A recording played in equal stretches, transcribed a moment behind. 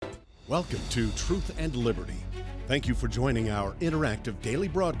Welcome to Truth and Liberty. Thank you for joining our interactive daily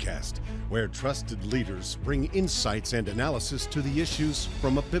broadcast, where trusted leaders bring insights and analysis to the issues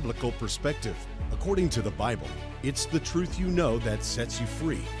from a biblical perspective. According to the Bible, it's the truth you know that sets you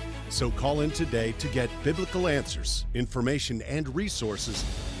free. So call in today to get biblical answers, information, and resources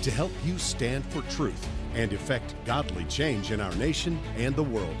to help you stand for truth and effect godly change in our nation and the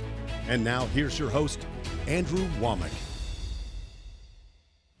world. And now here's your host, Andrew Wommack.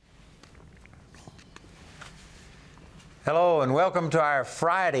 Hello and welcome to our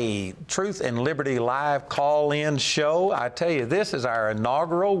Friday Truth and Liberty Live call-in show. I tell you, this is our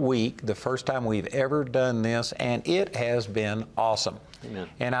inaugural week, the first time we've ever done this, and it has been awesome. Amen.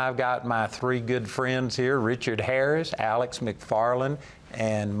 And I've got my three good friends here, Richard Harris, Alex McFarland,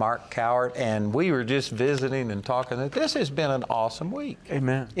 and Mark Cowart, and we were just visiting and talking that this has been an awesome week.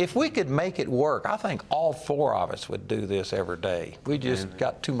 Amen. If we could make it work, I think all four of us would do this every day. We just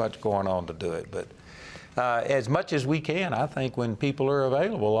got too much going on to do it, but as much as we can, I think when people are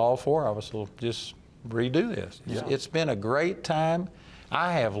available, all four of us will just redo this. Yeah. It's been a great time.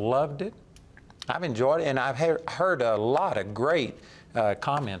 I have loved it. I've enjoyed it, and I've heard a lot of great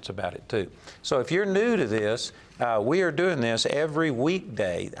comments about it too. So if you're new to this, we are doing this every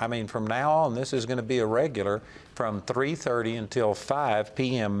weekday. I mean, from now on, this is going to be a regular from 3:30 until 5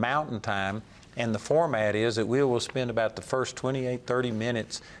 p.m. Mountain Time. And the format is that we will spend about the first 28, 30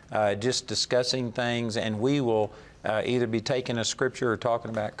 minutes just discussing things, and we will either be taking a scripture or talking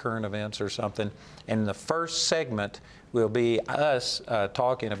about current events or something. And the first segment will be us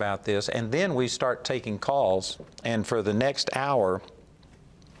talking about this, and then we start taking calls. And for the next hour,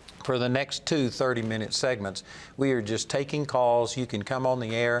 for the next two 30-minute segments, we are just taking calls. You can come on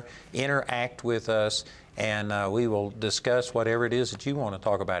the air, interact with us, and we will discuss whatever it is that you want to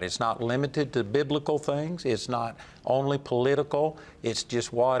talk about. It's not limited to biblical things. It's not only political. It's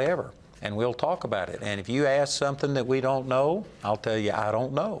just whatever, and we'll talk about it. And if you ask something that we don't know, I'll tell you I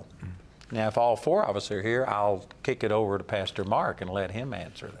don't know. Now, if all four of us are here, I'll kick it over to Pastor Mark and let him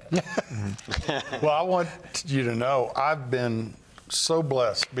answer that. Well, I want you to know I've been so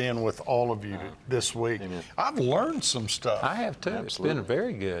blessed being with all of you this week. Amen. I've learned some stuff. I have too. Absolutely. It's been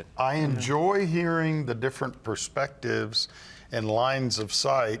very good. I enjoy hearing the different perspectives and lines of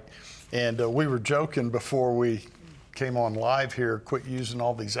sight. And we were joking before we came on live here, quit using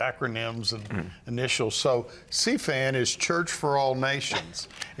all these acronyms and initials. So CFAN is Church for All Nations.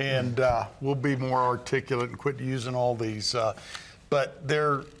 And we'll be more articulate and quit using all these. But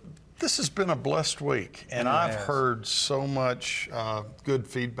this has been a blessed week, and I've heard so much good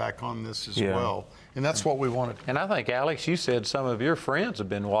feedback on this as well, and that's what we wanted. And I think, Alex, you said some of your friends have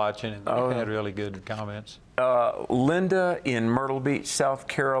been watching and they've had really good comments. Linda in Myrtle Beach, South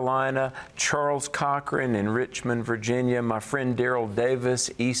Carolina, Charles Cochran in Richmond, Virginia, my friend Daryl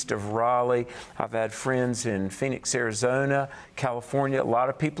Davis east of Raleigh. I've had friends in Phoenix, Arizona, California. A lot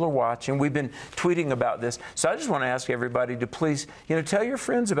of people are watching. We've been tweeting about this. So I just want to ask everybody to please, tell your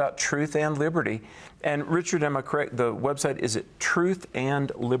friends about Truth and Liberty. And Richard, am I correct? The website, is it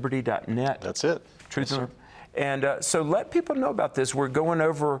truthandliberty.net? That's it. Truth and And so let people know about this. We're going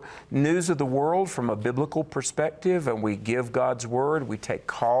over news of the world from a biblical perspective, and we give God's Word. We take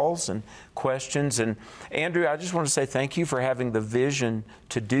calls and questions. And Andrew, I just want to say thank you for having the vision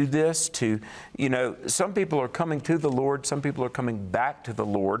to do this. Some people are coming to the Lord, some people are coming back to the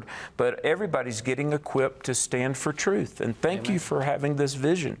Lord, but everybody's getting equipped to stand for truth. And thank you for having this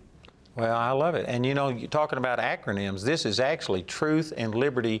vision. Well, I love it. And you're talking about acronyms. This is actually Truth and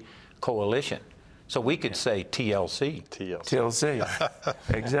Liberty Coalition. So we could say TLC. TLC.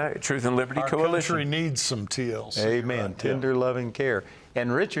 Exactly. Truth and Liberty Our Coalition. country needs some TLC. Amen. Right? Tender, loving care.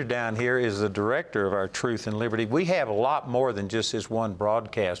 And Richard down here is the director of our Truth and Liberty. We have a lot more than just this one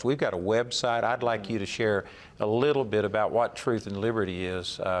broadcast. We've got a website. I'd like you to share a little bit about what Truth and Liberty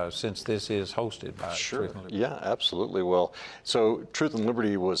is, since this is hosted by Truth and Liberty. Yeah, absolutely. Well, so Truth and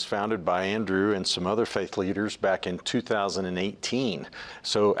Liberty was founded by Andrew and some other faith leaders back in 2018.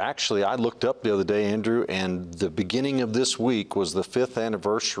 So actually, I looked up the other day, Andrew, and the beginning of this week was the 5th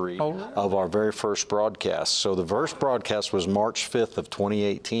anniversary of our very first broadcast. So the first broadcast was March 5th of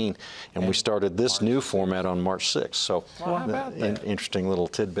 2018, and we started this new format on March 6th. So how about that? Interesting little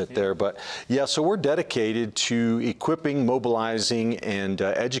tidbit there. But yeah, so we're dedicated to equipping, mobilizing, and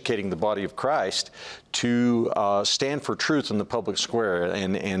educating the body of Christ to stand for truth in the public square,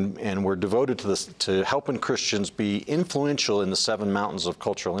 and we're devoted to this, to helping Christians be influential in the 7 mountains of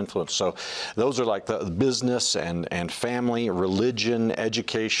cultural influence. So those are like the business and family, religion,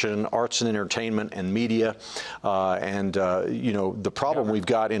 education, arts and entertainment, and media. You know, the problem we've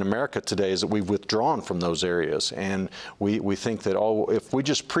got in America today is that we've withdrawn from those areas, and we think that if we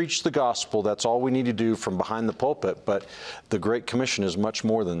just preach the gospel, that's all we need to do from behind the pulpit. But the Great Commission is much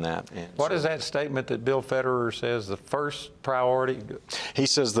more than that. And what is that statement that Bill Federer says, the first priority? He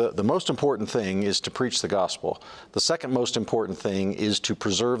says the most important thing is to preach the gospel. The second most important thing is to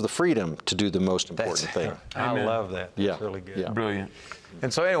preserve the freedom to do the most important thing. I love that. That's Yeah. really good. Yeah. Brilliant.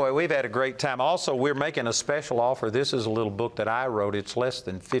 And so anyway, we've had a great time. Also, we're making a special offer. This is a little book that I wrote. It's less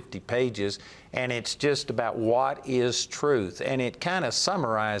than 50 pages, and it's just about what is truth. And it kind of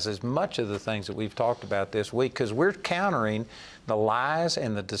summarizes much of the things that we've talked about this week, because we're countering the lies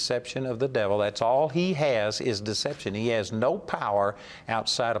and the deception of the devil. That's all he has, is deception. He has no power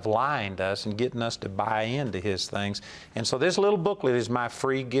outside of lying to us and getting us to buy into his things. And so this little booklet is my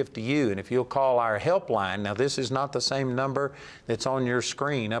free gift to you. And if you'll call our helpline, now this is not the same number that's on your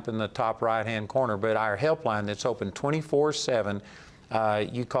screen up in the top right-hand corner, but our helpline that's open 24/7,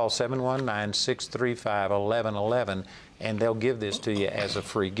 you call 719-635-1111, and they'll give this to you as a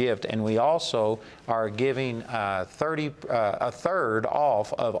free gift. And we also are giving a third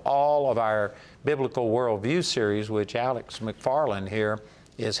off of all of our Biblical Worldview series, which Alex McFarland here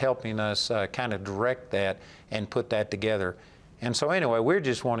is helping us kind of direct that and put that together. And so anyway, we're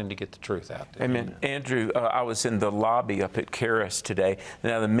just wanting to get the truth out there. Amen. Andrew, I was in the lobby up at Karis today.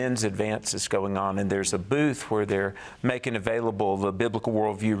 Now the men's advance is going on, and there's a booth where they're making available the Biblical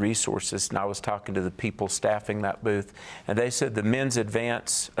Worldview resources. And I was talking to the people staffing that booth, and they said the men's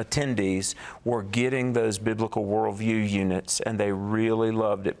advance attendees were getting those Biblical Worldview units, and they really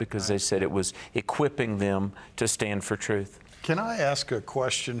loved it because they said it was equipping them to stand for truth. Can I ask a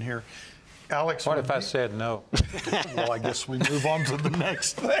question here? Alex, What if I said no? well, I guess we move on to the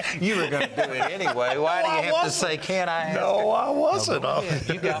next thing. You were going to do it anyway. Why do you have to say, can I ask? No, I wasn't.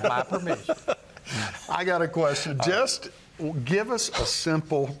 You got my permission. I got a question. Just give us a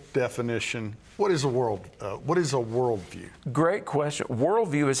simple definition. What is a worldview? Great question.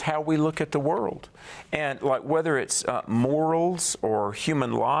 Worldview is how we look at the world. And like whether it's morals or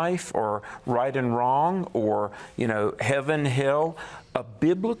human life or right and wrong or, you know, heaven, hell, a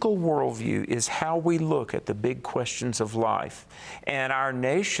biblical worldview is how we look at the big questions of life. And our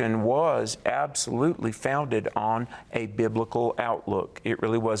nation was absolutely founded on a biblical outlook. It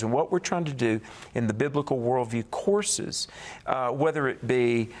really was. And what we're trying to do in the biblical worldview courses, whether it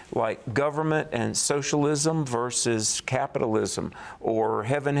be like government and socialism versus capitalism, or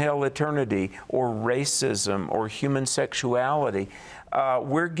heaven, hell, eternity, or racism, or human sexuality,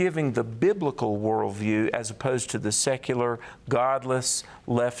 we're giving the biblical worldview as opposed to the secular, godless,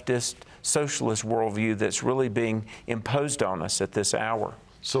 leftist, socialist worldview that's really being imposed on us at this hour.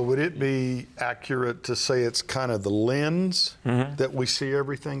 So would it be accurate to say it's kind of the lens that we see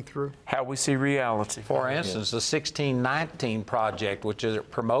everything through? How we see reality. For instance, the 1619 Project, which is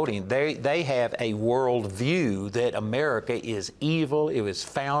promoting, they have a worldview that America is evil, it was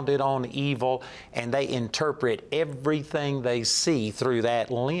founded on evil, and they interpret everything they see through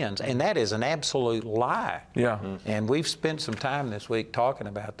that lens. And that is an absolute lie. Yeah. And we've spent some time this week talking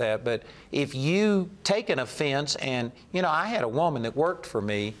about that. But if you take an offense, and, you know, I had a woman that worked for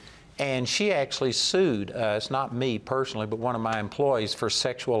me, and she actually sued us, not me personally, but one of my employees, for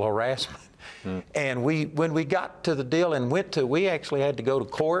sexual harassment. And when we got to the deal and we actually had to go to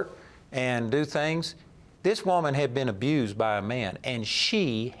court and do things. This woman had been abused by a man, and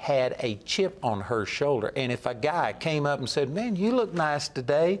she had a chip on her shoulder. And if a guy came up and said, "Man, you look nice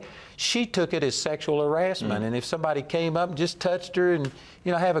today," she took it as sexual harassment. And if somebody came up and just touched her and,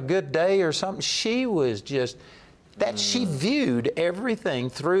 you know, have a good day or something, she was just, that she viewed everything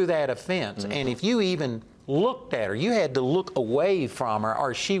through that offense. And if you even looked at her, you had to look away from her,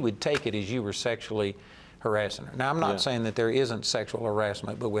 or she would take it as you were sexually harassing her. Now, I'm not saying that there isn't sexual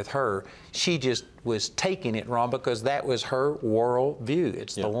harassment, but with her, she just was taking it wrong because that was her world view.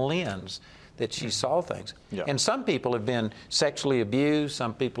 It's the lens that she saw things. And some people have been sexually abused,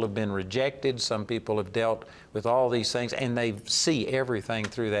 some people have been rejected, some people have dealt with all these things, and they see everything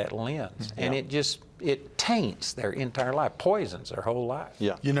through that lens. And it taints their entire life, poisons their whole life.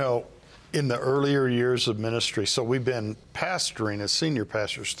 You know, in the earlier years of ministry, so we've been pastoring as senior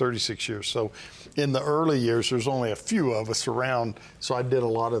pastors 36 years. So in the early years, there's only a few of us around, so I did a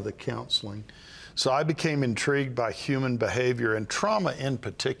lot of the counseling. So I became intrigued by human behavior and trauma in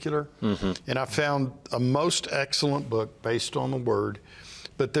particular. And I found a most excellent book based on the Word.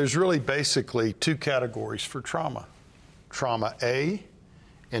 But there's really basically two categories for trauma: trauma A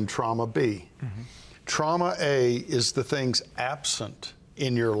and trauma B. Trauma A is the things absent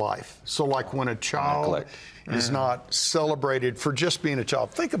in your life. So like when a child is not celebrated for just being a child.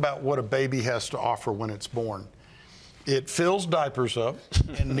 Think about what a baby has to offer when it's born. It fills diapers up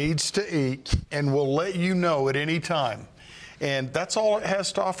and needs to eat and will let you know at any time. And that's all it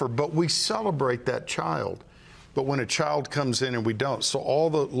has to offer. But we celebrate that child. But when a child comes in and we don't, so all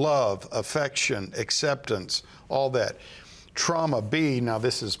the love, affection, acceptance, all that. Trauma B, now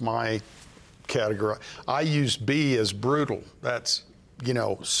this is my category. I use B as brutal. That's, you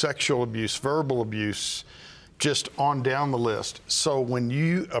know, sexual abuse, verbal abuse, just on down the list. So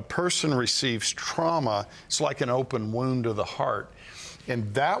when a person receives trauma, it's like an open wound to the heart.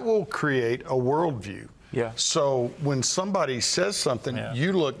 And that will create a worldview. Yeah. So when somebody says something,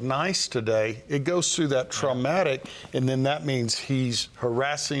 you look nice today, it goes through that traumatic, and then that means he's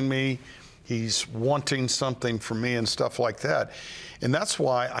harassing me, he's wanting something from me and stuff like that. And that's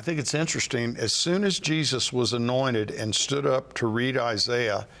why I think it's interesting, as soon as Jesus was anointed and stood up to read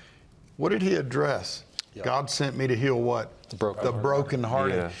Isaiah, what did he address? God sent me to heal what? The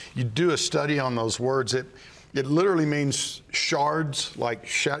brokenhearted. Yeah. You do a study on those words. It literally means shards, like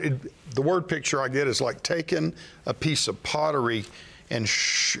the word picture I get is like taking a piece of pottery and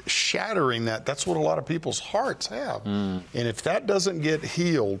shattering that. That's what a lot of people's hearts have. And if that doesn't get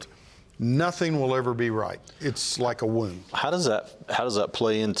healed, nothing will ever be right. It's like a wound. How does that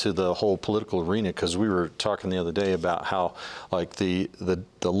play into the whole political arena? Because we were talking the other day about how, like, the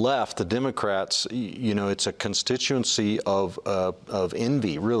left, the Democrats, you know, it's a constituency of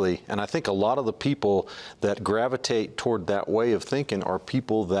envy, really. And I think a lot of the people that gravitate toward that way of thinking are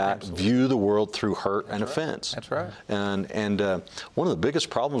people that view the world through hurt and offense. That's right. And one of the biggest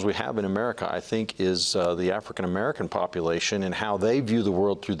problems we have in America, I think, is the African American population and how they view the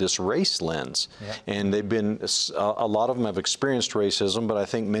world through this race lens. And they've been, a lot of them have experienced racism, but I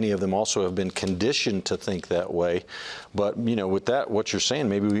think many of them also have been conditioned to think that way. But, you know, with that, what you're saying,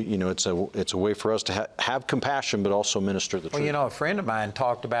 maybe it's a way for us to have compassion, but also minister the truth. Well, you know, a friend of mine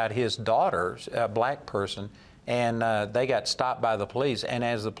talked about his daughter's a black person, and they got stopped by the police. And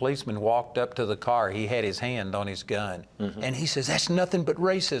as the policeman walked up to the car, he had his hand on his gun, and he says, "That's nothing but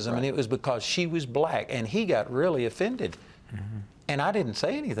racism," and it was because she was black, and he got really offended. And I didn't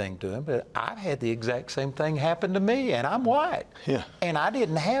say anything to him, but I've had the exact same thing happen to me, and I'm white. And I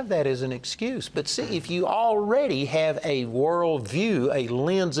didn't have that as an excuse. But see, if you already have a worldview, a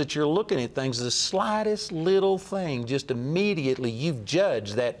lens that you're looking at things, the slightest little thing, just immediately you've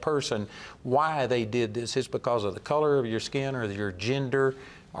judged that person why they did this. It's because of the color of your skin or your gender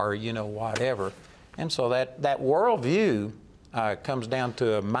or, you know, whatever. And so that worldview comes down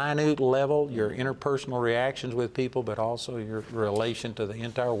to a minute level, your interpersonal reactions with people, but also your relation to the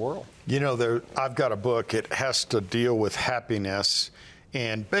entire world. You know, I've got a book. It has to deal with happiness.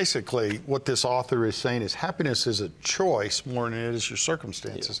 And basically, what this author is saying is happiness is a choice more than it is your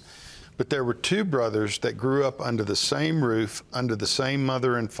circumstances. But there were two brothers that grew up under the same roof, under the same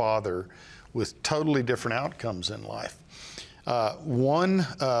mother and father, with totally different outcomes in life.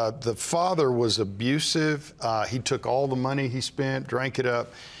 The father was abusive. He took all the money he spent, drank it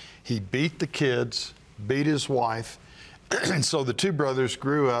up. He beat the kids, beat his wife. And so the two brothers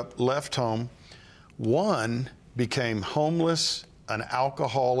grew up, left home. One became homeless, an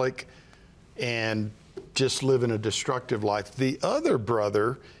alcoholic, and just living a destructive life. The other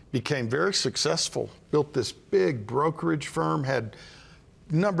brother became very successful, built this big brokerage firm, had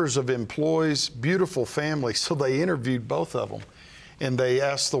numbers of employees, beautiful family. So they interviewed both of them. And they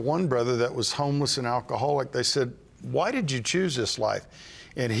asked the one brother that was homeless and alcoholic, they said, "Why did you choose this life?"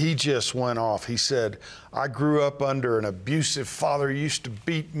 And he just went off. He said, "I grew up under an abusive father. He used to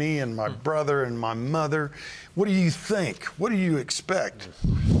beat me and my brother and my mother. What do you think? What do you expect?"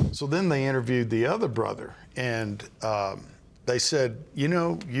 So then they interviewed the other brother, and they said, "You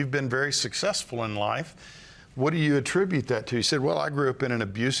know, you've been very successful in life. What do you attribute that to?" He said, "Well, I grew up in an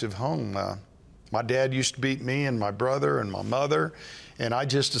abusive home. My dad used to beat me and my brother and my mother, and I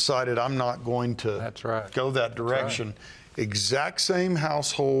just decided I'm not going to go that direction." Exact same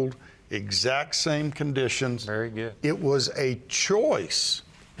household, exact same conditions. Very good. It was a choice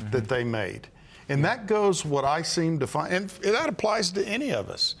that they made. And that goes what I seem to find, and that applies to any of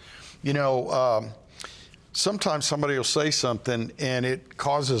us. You know, sometimes somebody will say something and it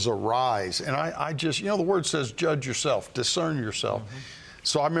causes a rise. And I just, you know, the word says judge yourself, discern yourself.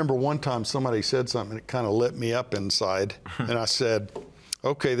 So I remember one time somebody said something that kind of lit me up inside. And I said,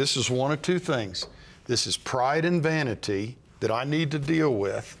 okay, this is one of two things. This is pride and vanity that I need to deal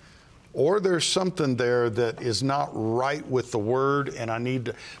with, or there's something there that is not right with the word, and I need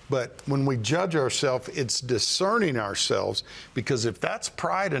to. But when we judge ourselves, it's discerning ourselves, because if that's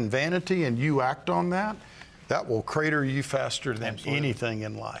pride and vanity and you act on that, that will crater you faster than anything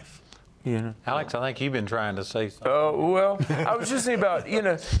in life. Yeah. Alex, I think you've been trying to say something. Well, I was just thinking about,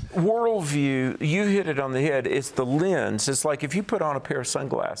 worldview, you hit it on the head. It's the lens. It's like if you put on a pair of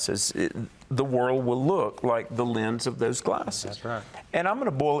sunglasses, the world will look like the lens of those glasses. That's right. And I'm going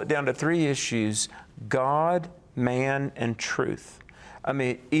to boil it down to 3 issues: God, man, and truth. I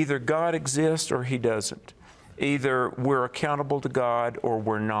mean, either God exists or he doesn't. Either we're accountable to God or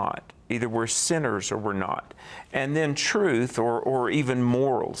we're not. Either we're sinners or we're not. And then truth, or even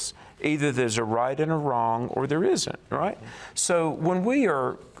morals. Either there's a right and a wrong, or there isn't, right? So when we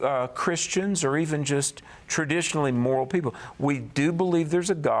are Christians, or even just traditionally moral people, we do believe there's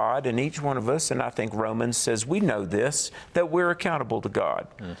a God in each one of us, and I think Romans says we know this, that we're accountable to God.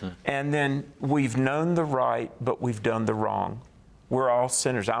 And then we've known the right, but we've done the wrong. We're all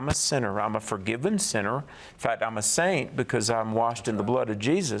sinners. I'm a sinner. I'm a forgiven sinner. In fact, I'm a saint because I'm washed in the blood of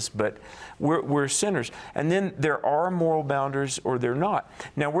Jesus, but we're sinners. And then there are moral boundaries, or they're not.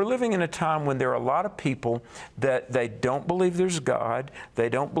 Now, we're living in a time when there are a lot of people that they don't believe there's God. They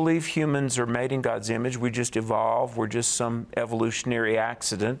don't believe humans are made in God's image. We just evolve. We're just some evolutionary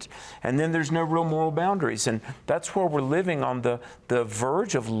accident. And then there's no real moral boundaries. And that's where we're living, on the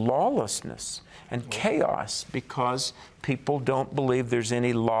verge of lawlessness and chaos, because people don't believe there's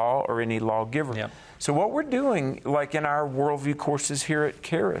any law or any lawgiver. Yep. So what we're doing, like in our worldview courses here at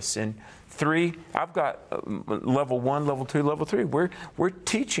Charis, in 3, I've got level 1, level 2, level 3. We're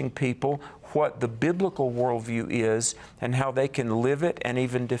teaching people what the biblical worldview is and how they can live it and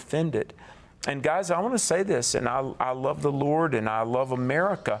even defend it. And guys, I want to say this, and I love the Lord and I love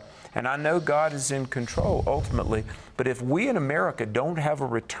America, and I know God is in control ultimately, but if we in America don't have a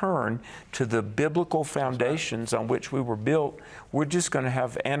return to the biblical foundations on which we were built, we're just going to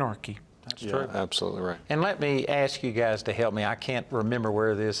have anarchy. That's true. Absolutely right. And let me ask you guys to help me. I can't remember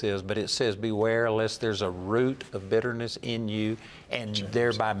where this is, but it says, beware lest there's a root of bitterness in you, and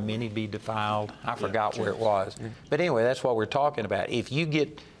thereby many be defiled. I forgot where it was. But anyway, that's what we're talking about. If you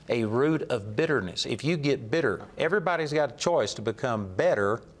get a root of bitterness, if you get bitter, everybody's got a choice to become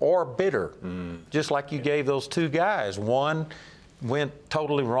better or bitter. Just like you gave those 2 guys. One went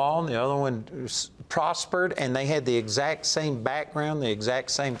totally wrong, the other one prospered, and they had the exact same background, the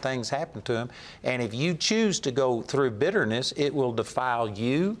exact same things happened to them. And if you choose to go through bitterness, it will defile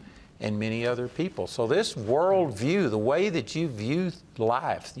you and many other people. So this worldview, the way that you view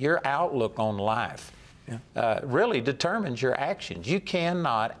life, your outlook on life, really determines your actions. You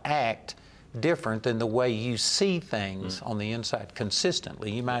cannot act different than the way you see things on the inside consistently.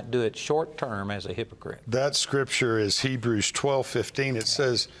 You might do it short term as a hypocrite. That scripture is Hebrews 12:15. It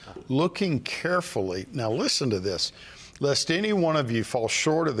says, looking carefully, now listen to this, lest any one of you fall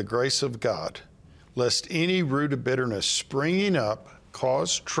short of the grace of God, lest any root of bitterness springing up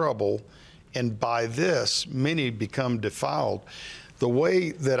cause trouble, and by this many become defiled. The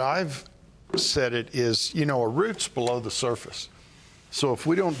way that I've said it is, a root's below the surface. So if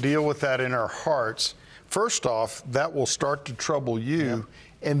we don't deal with that in our hearts, first off, that will start to trouble you,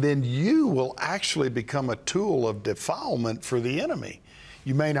 and then you will actually become a tool of defilement for the enemy.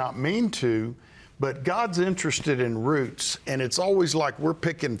 You may not mean to, but God's interested in roots, and it's always like we're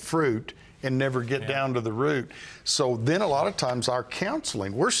picking fruit and never get down to the root. So then a lot of times our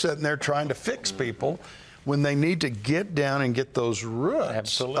counseling, we're sitting there trying to fix people when they need to get down and get those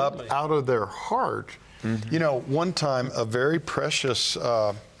roots up out of their heart. One time a very precious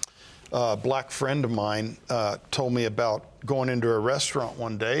black friend of mine told me about going into a restaurant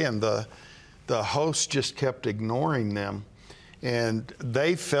one day, and the host just kept ignoring them, and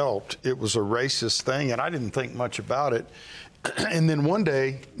they felt it was a racist thing, and I didn't think much about it. And then one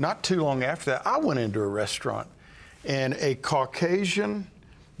day, not too long after that, I went into a restaurant, and a Caucasian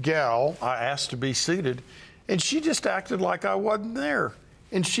gal, I asked to be seated, and she just acted like I wasn't there.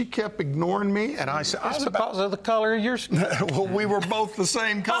 And she kept ignoring me, and I said, That's because of the color of your skin. Well, we were both the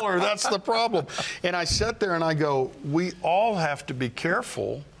same color. That's the problem. And I sat there and I go, we all have to be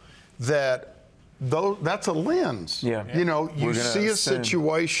careful that that's a lens. Yeah. You see a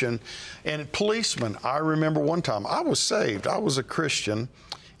situation, and policemen, I remember one time, I was saved. I was a Christian,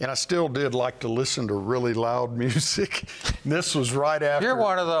 and I still did like to listen to really loud music. This was right after. You're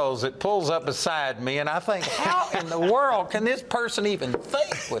one of those that pulls up beside me, and I think, how in the world can this person even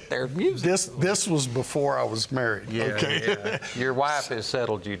think with their music? This was before I was married. Okay. Your wife has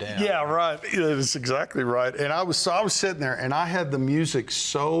settled you down. Yeah, right. That's exactly right. And I was sitting there, and I had the music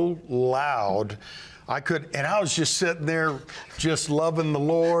so loud, And I was just sitting there just loving the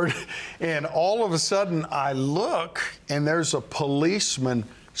Lord. And all of a sudden I look and there's a policeman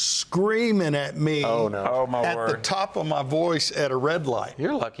screaming at me. Oh, no. Oh, my at word. the top of my voice at a red light.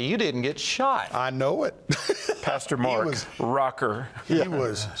 You're lucky you didn't get shot. I know it. Pastor Mark, rocker. He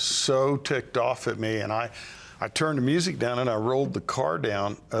was so ticked off at me, and I turned the music down and I rolled the car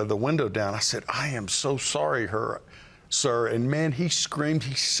down, the window down. I said, "I am so sorry, sir." And man, he screamed.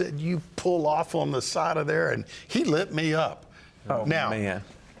 He said, "You pull off on the side of there," and he lit me up. Oh, now, man.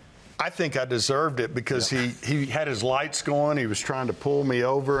 I think I deserved it because he had his lights going. He was trying to pull me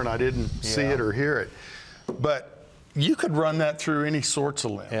over, and I didn't see it or hear it. But you could run that through any sorts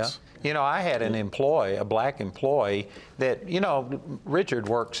of lens. Yeah. You know, I had an employee, a black employee, that, you know, Richard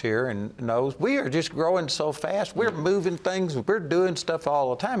works here and knows we are just growing so fast. We're moving things, we're doing stuff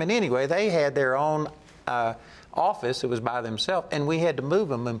all the time. And anyway, they had their own office. It was by themselves, and we had to move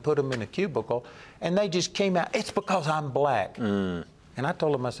them and put them in a cubicle. And they just came out, "It's because I'm black." And I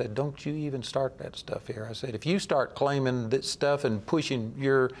told them, I said, "Don't you even start that stuff here." I said, "If you start claiming this stuff and pushing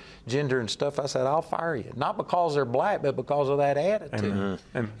your gender and stuff," I said, "I'll fire you." Not because they're black, but because of that attitude.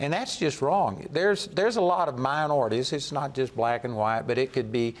 And that's just wrong. There's a lot of minorities. It's not just black and white, but it could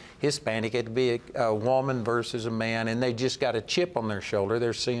be Hispanic. It could be a woman versus a man, and they just got a chip on their shoulder.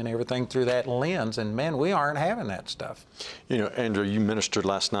 They're seeing everything through that lens, and man, we aren't having that stuff. You know, Andrew, you ministered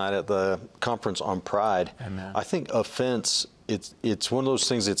last night at the conference on pride. Amen. I think offense, it's one of those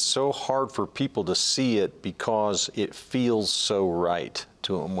things, it's so hard for people to see it because it feels so right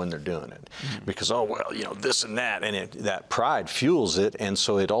to them when they're doing it. Because, oh, well, you know, this and that, and that pride fuels it, and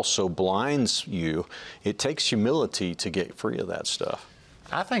so it also blinds you. It takes humility to get free of that stuff.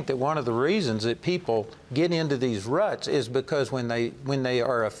 I think that one of the reasons that people get into these ruts is because when they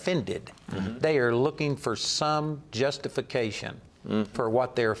are offended, they are looking for some justification for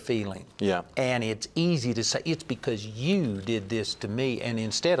what they're feeling. Yeah. And it's easy to say, "It's because you did this to me." And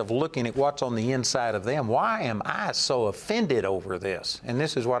instead of looking at what's on the inside of them, why am I so offended over this? And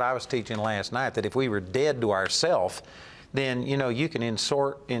this is what I was teaching last night, that if we were dead to ourselves, then, you know, you can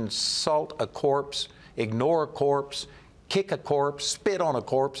insult a corpse, ignore a corpse, kick a corpse, spit on a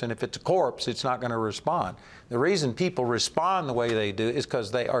corpse, and if it's a corpse, it's not going to respond. The reason people respond the way they do is because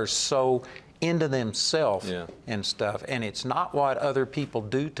they are so into themselves and stuff. And it's not what other people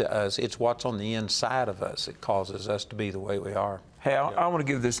do to us, it's what's on the inside of us that causes us to be the way we are. Hey, I want to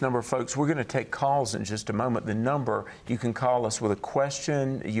give this number, folks. We're going to take calls in just a moment. The number, you can call us with a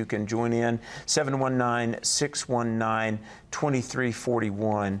question. You can join in,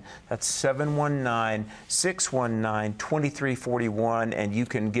 719-619-2341. That's 719-619-2341, and you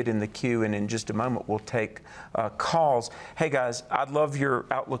can get in the queue, and in just a moment we'll take calls. Hey, guys, I'd love your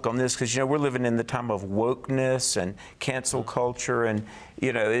outlook on this because, you know, we're living in the time of wokeness and cancel culture, and,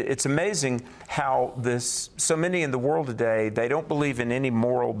 you know, it's amazing how so many in the world today, they don't believe in any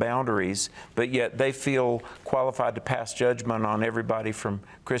moral boundaries, but yet they feel qualified to pass judgment on everybody from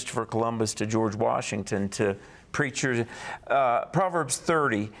Christopher Columbus to George Washington to preachers. Proverbs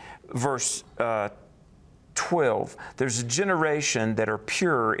 30, verse 12, there's a generation that are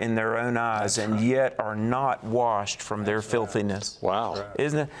pure in their own eyes and yet are not washed from their filthiness. Wow.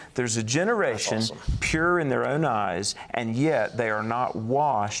 Isn't it? There's a generation pure in their own eyes and yet they are not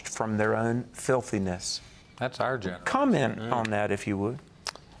washed from their own filthiness. That's our generation. Comment on that if you would.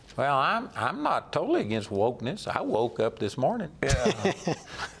 Well, I'm not totally against wokeness. I woke up this morning. Yeah.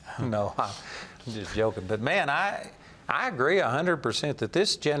 No, I'm just joking. But man, I agree 100% that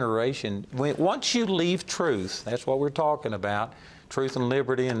this generation, once you leave truth, that's what we're talking about, truth and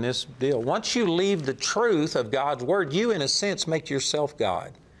liberty in this deal. Once you leave the truth of God's Word, you in a sense make yourself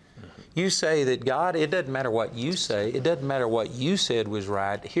God. You say that God, it doesn't matter what you say, it doesn't matter what you said was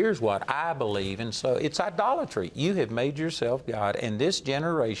right, here's what I believe, and so it's idolatry. You have made yourself God, and this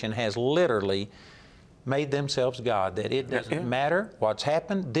generation has literally made themselves God, that it doesn't matter what's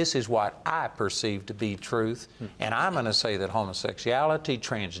happened, this is what I perceive to be truth, and I'm going to say that homosexuality,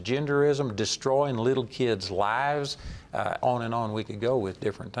 transgenderism, destroying little kids' lives, on and on we could go with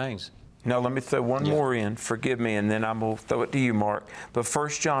different things. Now, let me throw one more in. Forgive me, and then I'm going to throw it to you, Mark. But 1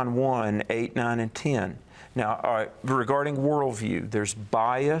 John 1, 8, 9, and 10. Now, regarding worldview, there's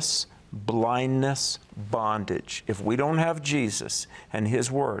bias, blindness, bondage. If we don't have Jesus and His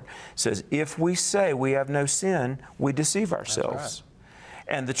Word, it says, if we say we have no sin, we deceive ourselves.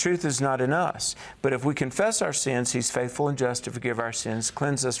 And the truth is not in us. But if we confess our sins, He's faithful and just to forgive our sins,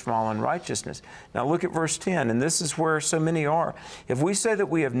 cleanse us from all unrighteousness. Now look at verse 10, and this is where so many are. If we say that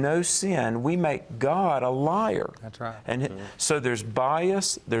we have no sin, we make God a liar. That's right. And so there's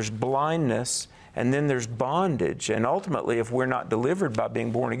bias, there's blindness, and then there's bondage. And ultimately, if we're not delivered by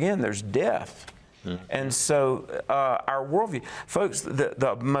being born again, there's death. And so our worldview, folks,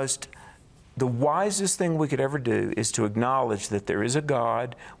 the wisest thing we could ever do is to acknowledge that there is a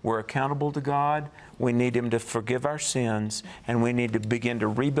God, we're accountable to God, we need Him to forgive our sins, and we need to begin to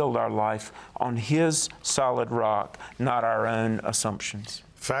rebuild our life on His solid rock, not our own assumptions.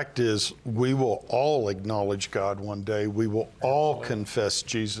 Fact is, we will all acknowledge God one day. We will all confess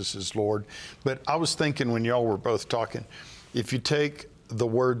Jesus is Lord. But I was thinking when y'all were both talking, if you take the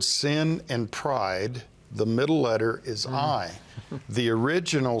word sin and pride, the middle letter is I. The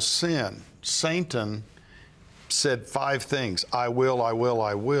original sin, Satan said 5 things: I will, I will,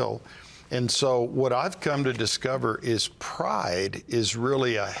 I will. And so what I've come to discover is pride is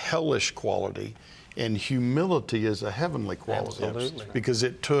really a hellish quality, and humility is a heavenly quality. Absolutely. Because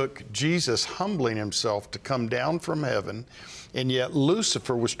it took Jesus humbling himself to come down from heaven, and yet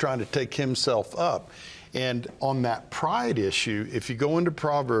Lucifer was trying to take himself up. And on that pride issue, if you go into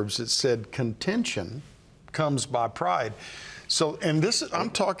Proverbs, it said contention comes by pride. So, and this, I'm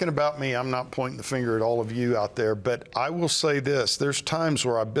talking about me, I'm not pointing the finger at all of you out there, but I will say this, there's times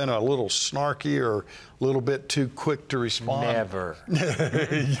where I've been a little snarky or a little bit too quick to respond. Never.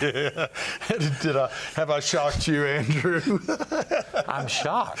 Yeah. Have I shocked you, Andrew? I'm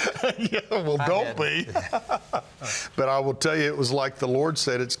shocked. Yeah, well, don't be. But I will tell you, it was like the Lord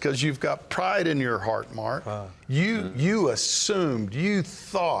said, it's because you've got pride in your heart, Mark. You assumed, you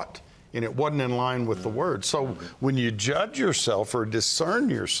thought, and it wasn't in line with the word. So when you judge yourself or discern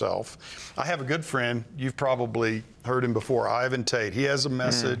yourself, I have a good friend, you've probably heard him before, Ivan Tate. He has a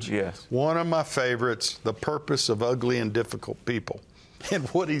message, yes. One of my favorites, The Purpose of Ugly and Difficult People. And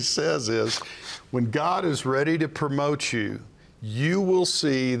what he says is, when God is ready to promote you, you will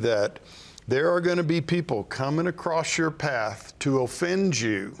see that there are going to be people coming across your path to offend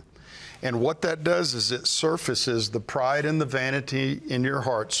you. And what that does is it surfaces the pride and the vanity in your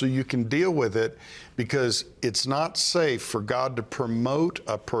heart so you can deal with it, because it's not safe for God to promote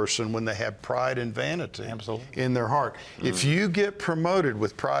a person when they have pride and vanity in their heart. If you get promoted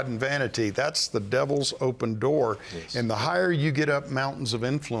with pride and vanity, that's the devil's open door. Yes. And the higher you get up mountains of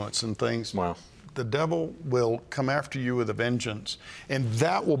influence and things, the devil will come after you with a vengeance. And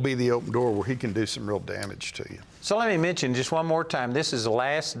that will be the open door where he can do some real damage to you. So let me mention just one more time, this is the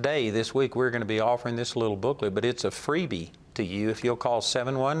last day this week we're going to be offering this little booklet, but it's a freebie to you if you'll call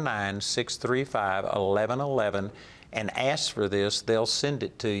 719-635-1111 and ask for this. They'll send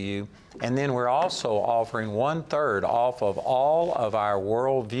it to you. And then we're also offering 1/3 off of all of our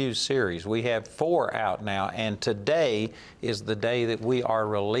Worldview series. We have 4 out now, and today is the day that we are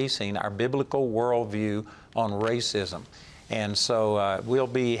releasing our biblical worldview on racism. And so we'll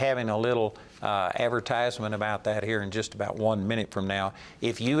be having a little advertisement about that here in just about 1 minute from now.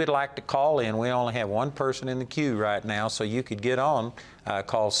 If you would like to call in, we only have one person in the queue right now, so you could get on.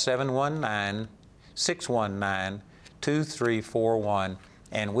 Call 719-619-2341,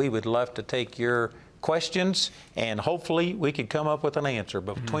 and we would love to take your questions, and hopefully we could come up with an answer.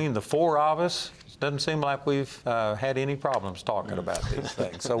 But between the 4 of us, it doesn't seem like we've had any problems talking about these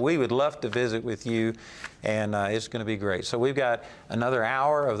things. So we would love to visit with you, and it's going to be great. So we've got another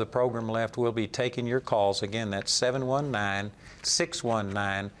hour of the program left. We'll be taking your calls. Again, that's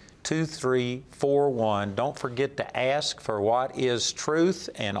 719-619-2341. Don't forget to ask for what is truth,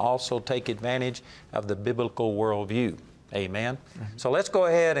 and also take advantage of the biblical worldview. Amen. So let's go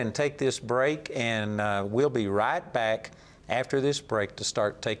ahead and take this break, and we'll be right back after this break to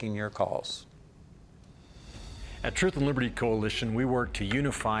start taking your calls. At Truth and Liberty Coalition, we work to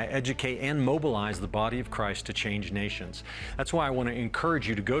unify, educate, and mobilize the body of Christ to change nations. That's why I want to encourage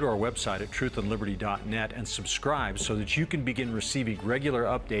you to go to our website at truthandliberty.net and subscribe so that you can begin receiving regular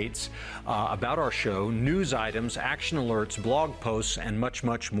updates about our show, news items, action alerts, blog posts, and much,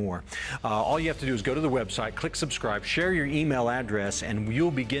 much more. All you have to do is go to the website, click subscribe, share your email address, and you'll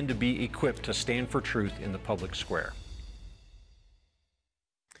begin to be equipped to stand for truth in the public square.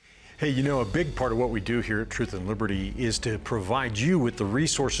 Hey, you know, a big part of what we do here at Truth and Liberty is to provide you with the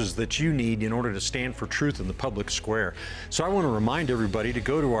resources that you need in order to stand for truth in the public square. So I want to remind everybody to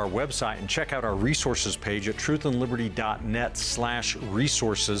go to our website and check out our resources page at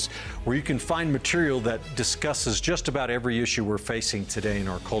truthandliberty.net/resources, where you can find material that discusses just about every issue we're facing today in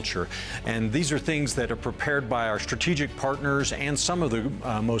our culture. And these are things that are prepared by our strategic partners and some of the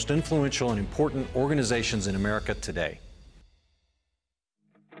most influential and important organizations in America today.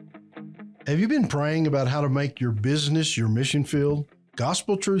 Have you been praying about how to make your business your mission field?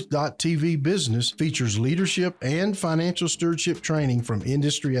 GospelTruth.tv Business features leadership and financial stewardship training from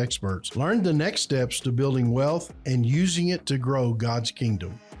industry experts. Learn the next steps to building wealth and using it to grow God's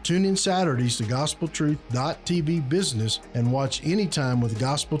kingdom. Tune in Saturdays to GospelTruth.tv Business and watch anytime with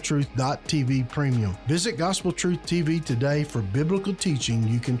GospelTruth.tv Premium. Visit Gospel Truth TV today for biblical teaching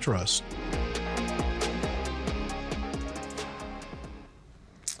you can trust.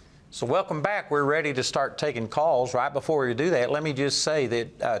 So welcome back. We're ready to start taking calls. Right before we do that, let me just say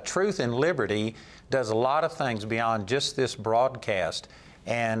that Truth and Liberty does a lot of things beyond just this broadcast.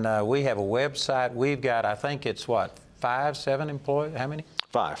 And we have a website. We've got, I think it's what, 5, 7 employees? How many?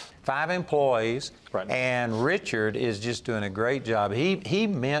 5. 5 employees, Right. And Richard is just doing a great job. He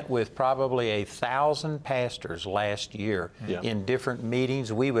met with probably 1,000 pastors last year in different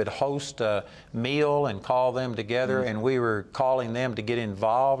meetings. We would host a meal and call them together, and we were calling them to get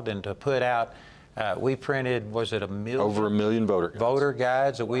involved and to put out. We printed, was it 1 million? Over 1 million voter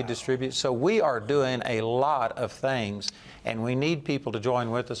guides that we distribute. So we are doing a lot of things, and we need people to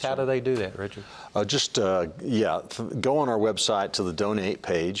join with us. How do they do that, Richard? Go on our website to the donate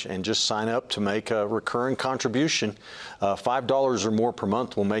page and just sign up to make a recurring contribution. $5 or more per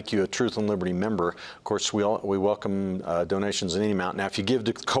month will make you a Truth and Liberty member. Of course, we welcome donations in any amount. Now, if you give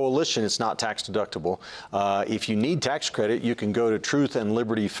to the Coalition, it's not tax deductible. If you need tax credit, you can go to Truth and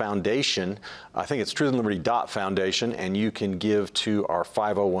Liberty Foundation. I think it's truthandliberty.foundation, and you can give to our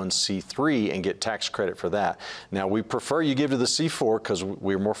 501c3 and get tax credit for that. Now, we prefer you give to the C4 because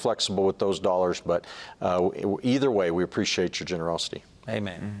we're more flexible with those dollars, but either way, we appreciate your generosity.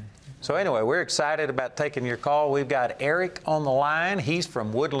 Amen. So anyway, we're excited about taking your call. We've got Eric on the line. He's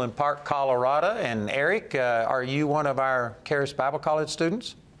from Woodland Park, Colorado. And Eric, are you one of our Charis Bible College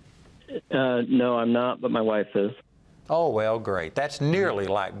students? No, I'm not, but my wife is. Oh, well, great. That's nearly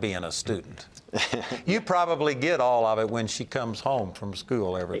like being a student. You probably get all of it when she comes home from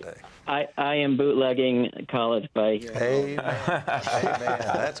school every day. I am bootlegging college by here. Amen. Amen.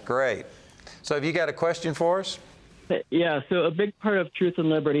 That's great. So have you got a question for us? Yeah, so a big part of Truth and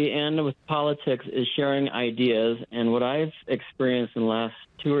Liberty and with politics is sharing ideas. And what I've experienced in the last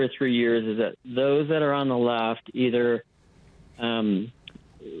 2 or 3 years is that those that are on the left either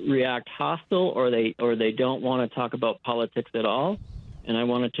react hostile or they don't want to talk about politics at all. And I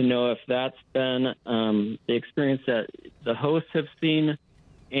wanted to know if that's been the experience that the hosts have seen,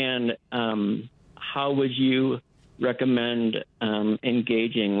 and how would you recommend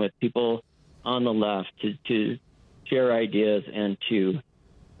engaging with people on the left to share ideas and to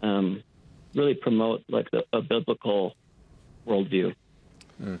really promote like a biblical worldview?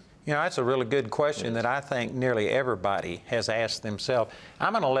 You know, that's a really good question that I think nearly everybody has asked themselves.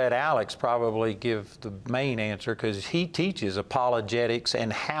 I'm going to let Alex probably give the main answer because he teaches apologetics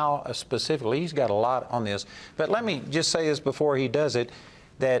and how specifically. He's got a lot on this. But let me just say this before he does it,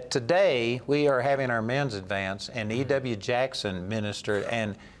 that today we are having our men's advance, and E.W. Jackson ministered,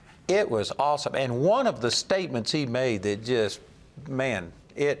 and it was awesome. And one of the statements he made that just, man,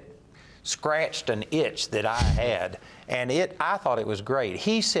 it scratched an itch that I had, and I thought it was great.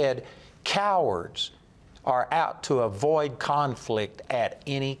 He said, cowards are out to avoid conflict at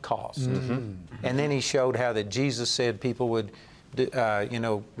any cost. Mm-hmm. And then he showed how that Jesus said people would,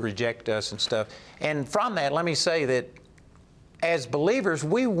 reject us and stuff. And from that, let me say that as believers,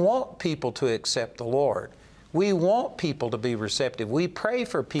 we want people to accept the Lord. We want people to be receptive. We pray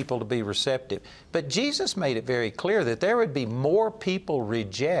for people to be receptive. But Jesus made it very clear that there would be more people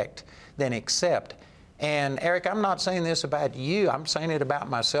reject than accept. And Eric, I'm not saying this about you. I'm saying it about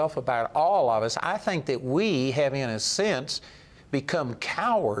myself, about all of us. I think that we have, in a sense, become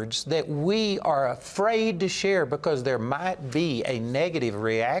cowards, that we are afraid to share because there might be a negative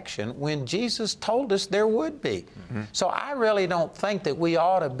reaction when Jesus told us there would be. Mm-hmm. So I really don't think that we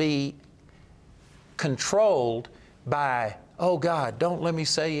ought to be controlled by, oh God, don't let me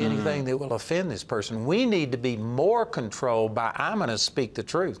say anything that will offend this person. We need to be more controlled by, I'm going to speak the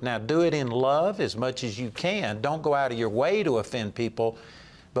truth. Now, do it in love as much as you can. Don't go out of your way to offend people,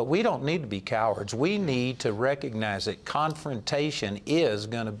 but we don't need to be cowards. We need to recognize that confrontation is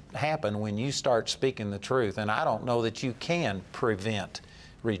going to happen when you start speaking the truth, and I don't know that you can prevent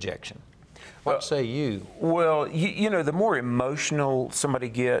rejection. What say you? Well, you know, the more emotional somebody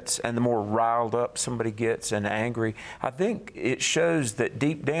gets and the more riled up somebody gets and angry, I think it shows that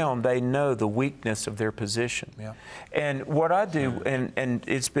deep down they know the weakness of their position. Yeah. And what I do, and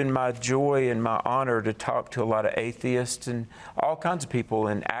it's been my joy and my honor to talk to a lot of atheists and all kinds of people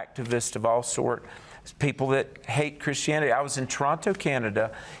and activists of all sorts, people that hate Christianity. I was in Toronto,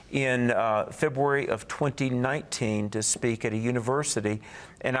 Canada in February of 2019 to speak at a university,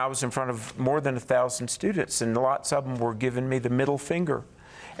 and I was in front of more than 1,000 students, and lots of them were giving me the middle finger.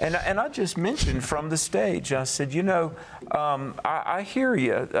 And I just mentioned from the stage, I said, you know, I hear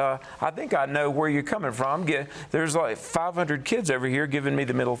you. I think I know where you're coming from. There's like 500 kids over here giving me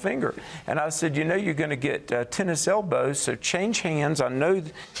the middle finger. And I said, you know, you're going to get tennis elbows, so change hands. I know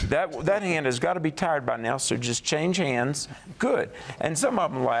that hand has got to be tired by now, so just change hands. Good. And some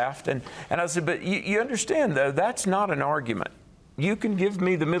of them laughed. And I said, but you understand, though, that's not an argument. You can give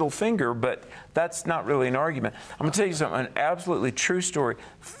me the middle finger, but that's not really an argument. I'm going to tell you something, an absolutely true story,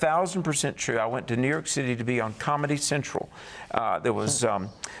 1,000% true. I went to New York City to be on Comedy Central. There was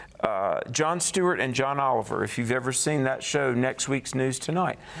Jon Stewart and John Oliver, if you've ever seen that show, Next Week's News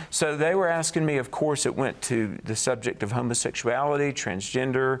Tonight. So they were asking me, of course, it went to the subject of homosexuality,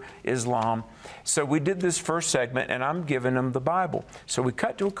 transgender, Islam. So we did this first segment, and I'm giving them the Bible. So we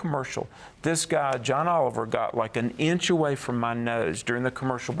cut to a commercial. This guy, John Oliver, got like an inch away from my nose during the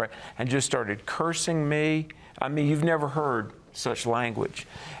commercial break and just started cursing me. I mean, you've never heard such language.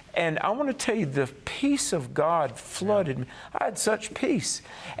 And I want to tell you, the peace of God flooded me. I had such peace.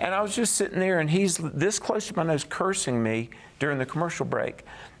 And I was just sitting there, and he's this close to my nose cursing me during the commercial break.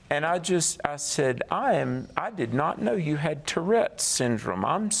 And I said, I did not know you had Tourette's syndrome.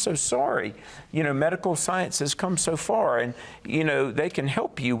 I'm so sorry. You know, medical science has come so far, and, you know, they can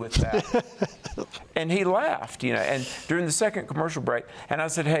help you with that. And he laughed, you know, and during the second commercial break, and I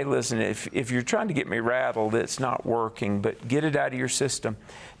said, hey, listen, if you're trying to get me rattled, it's not working, but get it out of your system.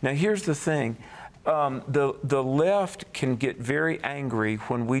 Now, here's the thing. The left can get very angry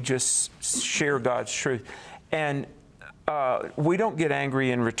when we just share God's truth. And we don't get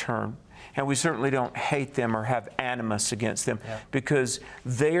angry in return, and we certainly don't hate them or have animus against them, because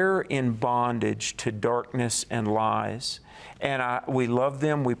they're in bondage to darkness and lies. And we love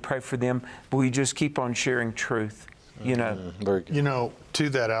them, we pray for them, but we just keep on sharing truth, you know. Very good. You know, to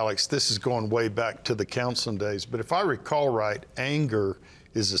that, Alex, this is going way back to the counseling days, but if I recall right, anger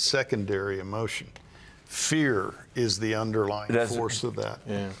is a secondary emotion. Fear is the underlying force of that.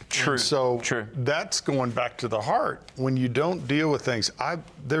 Yeah. True. And so True. That's going back to the heart. When you don't deal with things,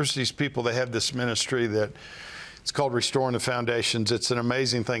 there's these people, they have this ministry that it's called Restoring the Foundations. It's an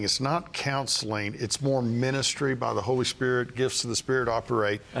amazing thing. It's not counseling. It's more ministry by the Holy Spirit. Gifts of the Spirit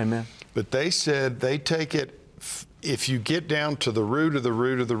operate. Amen. But they said they take it, if you get down to the root of the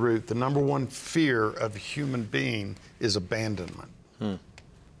root of the root, the number one fear of a human being is abandonment.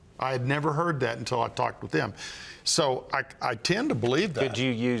 I had never heard that until I talked with them. So I tend to believe that. Could you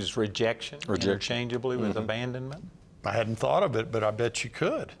use rejection interchangeably with abandonment? I hadn't thought of it, but I bet you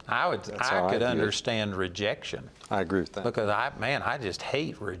could. I could understand rejection. I agree with that. Because I just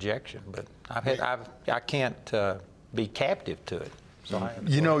hate rejection, but I can't be captive to it. So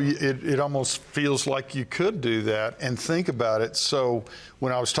you know, it almost feels like you could do that, and think about it. So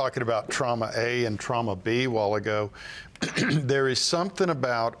when I was talking about trauma A and trauma B a while ago, there is something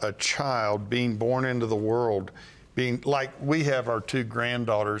about a child being born into the world, being like we have our two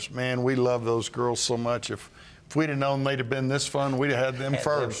granddaughters. Man, we love those girls so much. If we'd have known they'd have been this fun, we'd have had them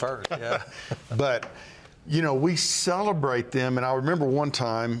first. Yeah. But, you know, we celebrate them. And I remember one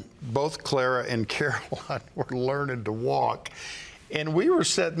time, both Clara and Caroline were learning to walk. And we were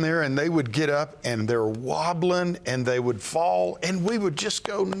sitting there, and they would get up, and they're wobbling, and they would fall, and we would just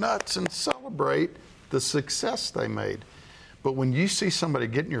go nuts and celebrate the success they made. But when you see somebody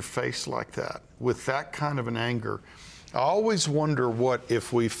get in your face like that, with that kind of an anger, I always wonder what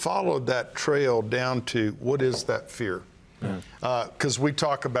if we followed that trail down to what is that fear? Because we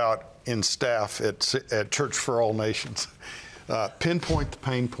talk about in staff at Church for All Nations, pinpoint the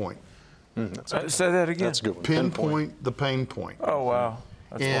pain point. Say that again. That's a good one. Pinpoint the pain point. Oh, wow.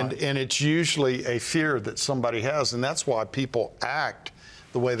 And it's usually a fear that somebody has, and that's why people act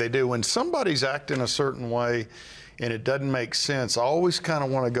the way they do. When somebody's acting a certain way and it doesn't make sense, I always kind of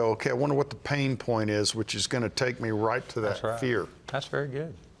want to go, okay, I wonder what the pain point is, which is going to take me right to that fear. That's very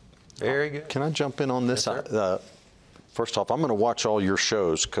good. Very good. Can I jump in on this? First off, I'm going to watch all your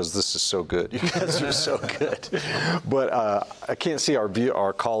shows because this is so good. You guys are so good. But I can't see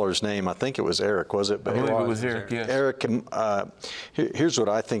our caller's name. I think it was Eric, was it? I believe it was Eric, yes. Eric, here's what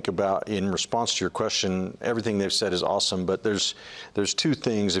I think about in response to your question. Everything they've said is awesome, but there's two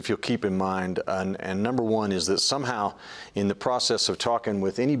things, if you'll keep in mind. And number one is that somehow in the process of talking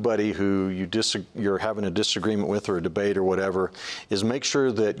with anybody who you're having a disagreement with or a debate or whatever, is make sure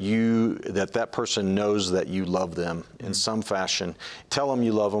that that person knows that you love them. in some fashion. Tell them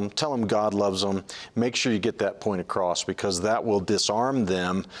you love them. Tell them God loves them. Make sure you get that point across, because that will disarm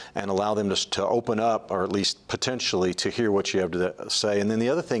them and allow them to open up, or at least potentially to hear what you have to say. And then the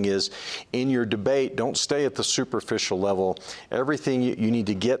other thing is, in your debate, don't stay at the superficial level. Everything you need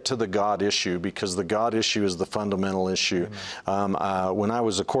to get to the God issue, because the God issue is the fundamental issue. When I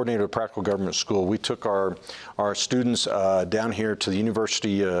was a coordinator of Practical Government School, we took our students down here to the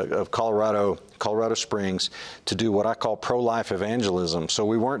University of Colorado Springs to do what I call pro-life evangelism. So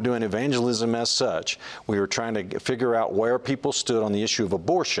we weren't doing evangelism as such. We were trying to figure out where people stood on the issue of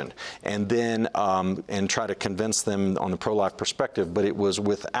abortion, and then and try to convince them on the pro-life perspective. But it was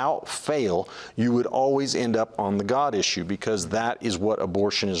without fail, you would always end up on the God issue, because that is what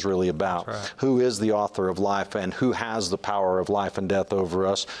abortion is really about. Right. Who is the author of life, and who has the power of life and death over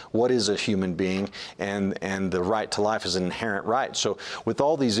us? What is a human being? And the right to life is an inherent right. So with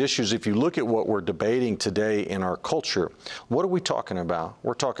all these issues, if you look at what we're debating today in our culture, what are we talking about?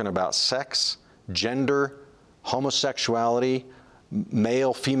 We're talking about sex, gender, homosexuality,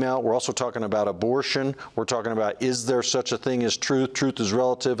 male, female. We're also talking about abortion. We're talking about, is there such a thing as truth? Truth is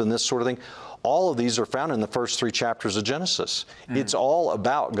relative, and this sort of thing. All of these are found in the first 3 chapters of Genesis. It's all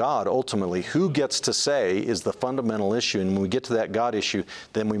about God, ultimately. Who gets to say is the fundamental issue, and when we get to that God issue,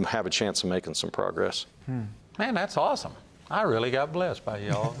 then we have a chance of making some progress. Man, that's awesome. I really got blessed by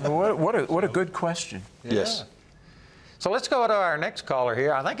y'all. What a good question. Yeah. Yes. So let's go to our next caller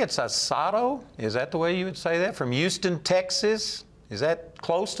here. I think it's Asato. Is that the way you would say that? From Houston, Texas. Is that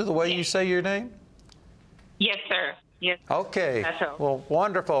close to the way you say your name? Yes, sir. Yes. Okay. That's all. Well,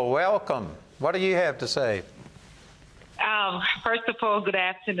 wonderful. Welcome. What do you have to say? First of all, good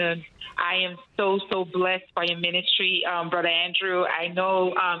afternoon. I am so blessed by your ministry, Brother Andrew. I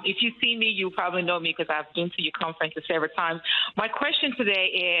know if you see me, you probably know me, because I've been to your conferences several times. My question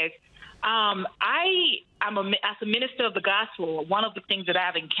today is, as a minister of the gospel, one of the things that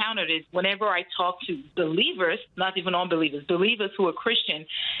I've encountered is whenever I talk to believers, not even unbelievers, believers who are Christian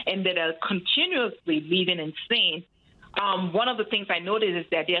and that are continuously living in sin, one of the things I noticed is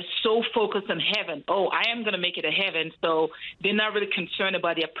that they're so focused on heaven. Oh, I am going to make it to heaven. So they're not really concerned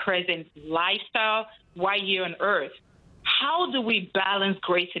about their present lifestyle while here on earth. How do we balance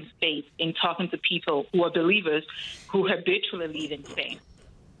grace and faith in talking to people who are believers who habitually live in sin?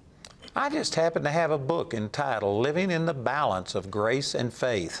 I just happen to have a book entitled Living in the Balance of Grace and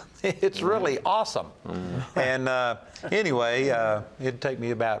Faith. It's really awesome. And anyway, it'd take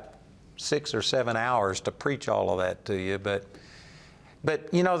me about 6 or 7 hours to preach all of that to you, but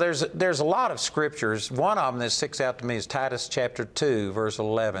you know, there's a lot of scriptures. One of them that sticks out to me is Titus chapter 2, verse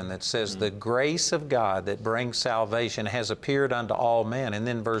 11, that says, the grace of God that brings salvation has appeared unto all men. And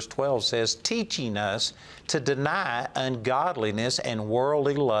then verse 12 says, teaching us to deny ungodliness and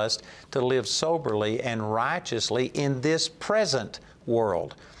worldly lust, to live soberly and righteously in this present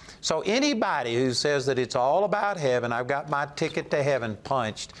world. So anybody who says that it's all about heaven, I've got my ticket to heaven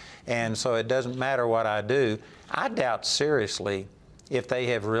punched, and so it doesn't matter what I do, I doubt seriously if they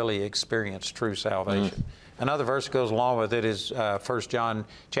have really experienced true salvation. Another verse that goes along with it is 1 John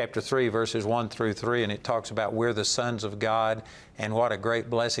chapter 3, verses 1 through 3, and it talks about we're the sons of God, and what a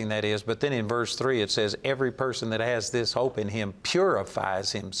great blessing that is. But then in verse 3 it says, every person that has this hope in Him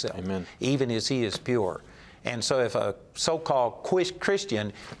purifies himself, even as He is pure. And so if a so-called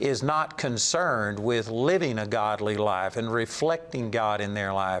Christian is not concerned with living a godly life and reflecting God in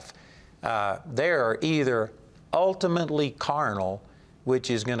their life, they are either ultimately carnal, which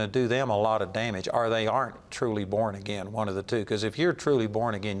is going to do them a lot of damage, or they aren't truly born again, one of the two. Because if you're truly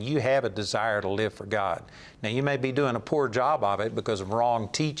born again, you have a desire to live for God. Now, you may be doing a poor job of it because of wrong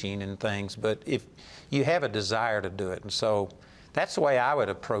teaching and things, but if you have a desire to do it. And so that's the way I would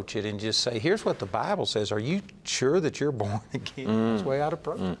approach it, and just say, here's what the Bible says. Are you sure that you're born again? That's the way I'd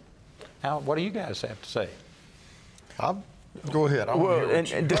approach it. Now, what do you guys have to say? Go ahead.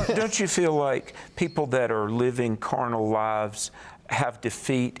 Don't you feel like people that are living carnal lives have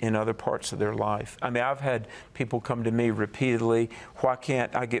defeat in other parts of their life? I mean, I've had people come to me repeatedly, why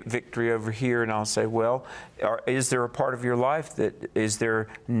can't I get victory over here? And I'll say, well, is there a part of your life is there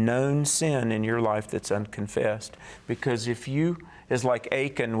known sin in your life that's unconfessed? Because if you is like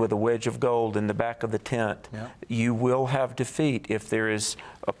Achan with a wedge of gold in the back of the tent. Yeah. You will have defeat if there is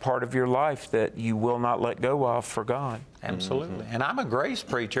a part of your life that you will not let go of for God. Absolutely. And I'm a grace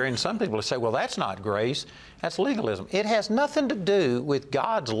preacher, and some people say, well, that's not grace, that's legalism. It has nothing to do with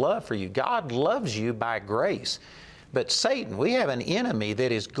God's love for you. God loves you by grace. But Satan, we have an enemy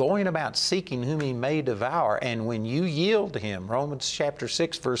that is going about seeking whom he may devour. And when you yield to him, Romans chapter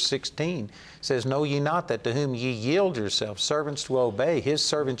 6, verse 16 says, Know ye not that to whom ye yield yourselves, servants to obey, his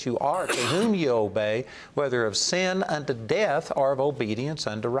servants you are, to whom ye obey, whether of sin unto death or of obedience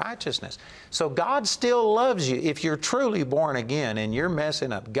unto righteousness. So God still loves you. If you're truly born again and you're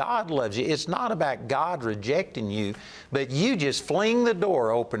messing up, God loves you. It's not about God rejecting you, but you just fling the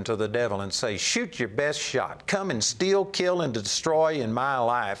door open to the devil and say, shoot your best shot. Come and steal, kill, and destroy in my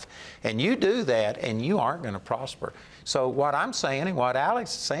life. And you do that, and you aren't going to prosper. So what I'm saying and what Alex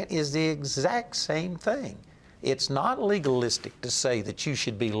is saying is the exact same thing. It's not legalistic to say that you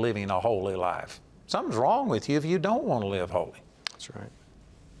should be living a holy life. Something's wrong with you if you don't want to live holy. That's right.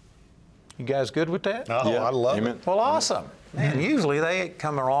 You guys good with that? Oh, yeah. I love Amen. it. Well, awesome. Man, usually they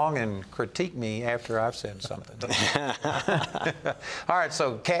come along and critique me after I've said something. All right,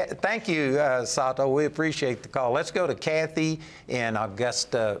 so thank you, Sato. We appreciate the call. Let's go to Kathy in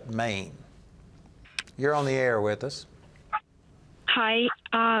Augusta, Maine. You're on the air with us. Hi,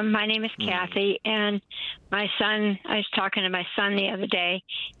 my name is Kathy, and my son, I was talking to my son the other day,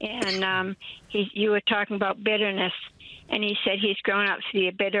 and you were talking about bitterness, and he said he's grown up to be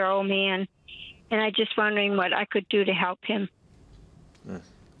a bitter old man, and I'm just wondering what I could do to help him.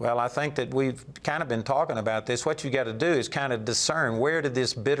 Well, I think that we've kind of been talking about this. What you got to do is kind of discern, where did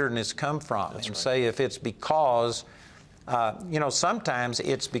this bitterness come from? That's and right. Say if it's because, sometimes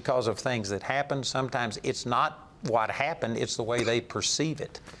it's because of things that happened. Sometimes it's not what happened, it's the way they perceive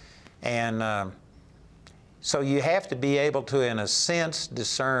it. And so you have to be able to, in a sense,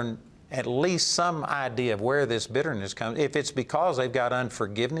 discern at least some idea of where this bitterness comes. If it's because they've got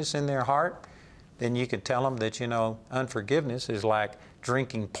unforgiveness in their heart, then you can tell them that, unforgiveness is like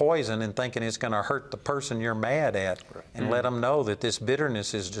drinking poison and thinking it's going to hurt the person you're mad at, right. And let them know that this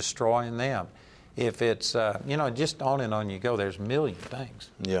bitterness is destroying them. If it's, just on and on you go, there's a million things.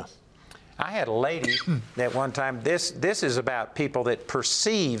 Yeah. I had a lady that one time, this is about people that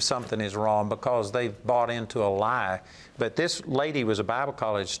perceive something is wrong because they've bought into a lie. But this lady was a Bible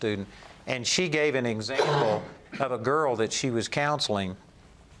college student, and she gave an example of a girl that she was counseling.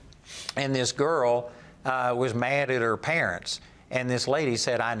 And this girl was mad at her parents. And this lady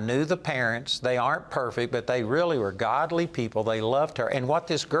said, I knew the parents. They aren't perfect, but they really were godly people. They loved her. And what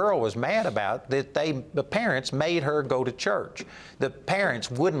this girl was mad about, that the parents made her go to church. The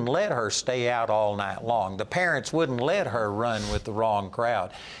parents wouldn't let her stay out all night long. The parents wouldn't let her run with the wrong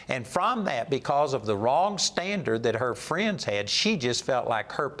crowd. And from that, because of the wrong standard that her friends had, she just felt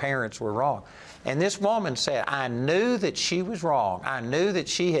like her parents were wrong. And this woman said, I knew that she was wrong. I knew that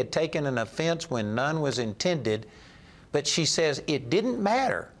she had taken an offense when none was intended. But she says it didn't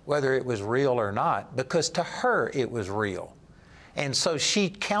matter whether it was real or not, because to her it was real. And so she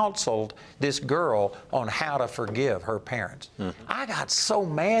counseled this girl on how to forgive her parents. Mm-hmm. I got so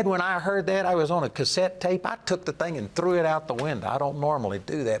mad when I heard that. I was on a cassette tape. I took the thing and threw it out the window. I don't normally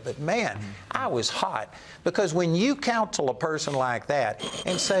do that, but man, I was hot. Because when you counsel a person like that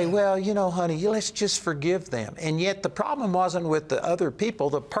and say, well, honey, let's just forgive them. And yet the problem wasn't with the other people.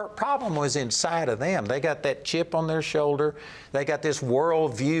 The problem was inside of them. They got that chip on their shoulder. They got this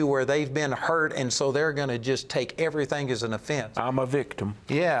world view where they've been hurt, and so they're going to just take everything as an offense. I'm a victim.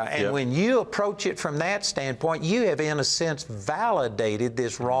 Yeah, and when you approach it from that standpoint, you have, in a sense, validated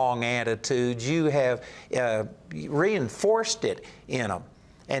this wrong attitude. You have reinforced it in them.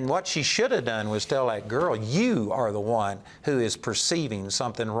 And what she should have done was tell that girl, you are the one who is perceiving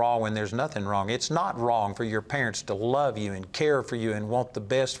something wrong when there's nothing wrong. It's not wrong for your parents to love you and care for you and want the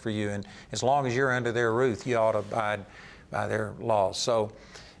best for you. And as long as you're under their roof, you ought to abide by their laws. So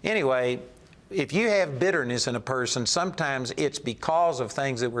anyway, if you have bitterness in a person, sometimes it's because of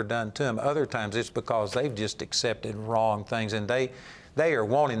things that were done to them. Other times it's because they've just accepted wrong things, and they are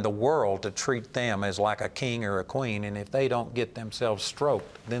wanting the world to treat them as like a king or a queen. And if they don't get themselves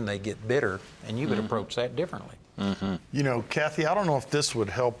stroked, then they get bitter, and you would approach that differently. Mm-hmm. Kathy, I don't know if this would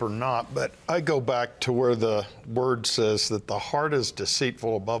help or not, but I go back to where the word says that the heart is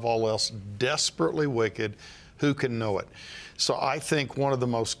deceitful above all else, desperately wicked. Who can know it? So I think one of the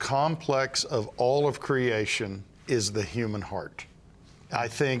most complex of all of creation is the human heart. I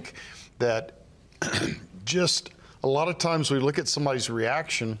think that just a lot of times we look at somebody's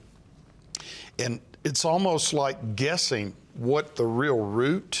reaction and it's almost like guessing what the real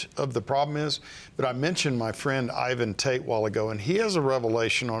root of the problem is. But I mentioned my friend Ivan Tate a while ago, and he has a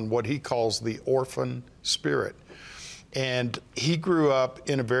revelation on what he calls the orphan spirit. And he grew up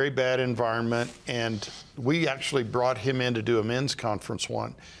in a very bad environment, and we actually brought him in to do a men's conference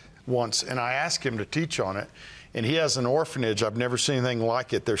once, and I asked him to teach on it. And he has an orphanage. I've never seen anything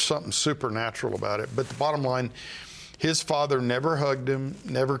like it. There's something supernatural about it. But the bottom line, his father never hugged him,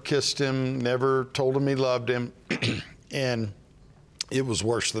 never kissed him, never told him he loved him. And it was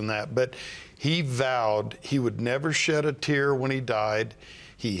worse than that. But he vowed he would never shed a tear when he died.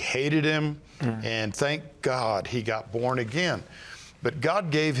 He hated him, and thank God he got born again. But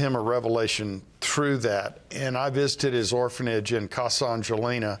God gave him a revelation through that. And I visited his orphanage in Casa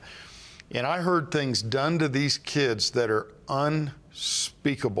Angelina, and I heard things done to these kids that are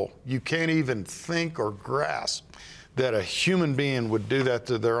unspeakable. You can't even think or grasp that a human being would do that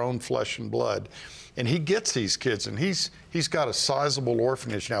to their own flesh and blood. And he gets these kids, and he's got a sizable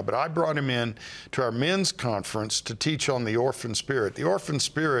orphanage now. But I brought him in to our men's conference to teach on the orphan spirit. The orphan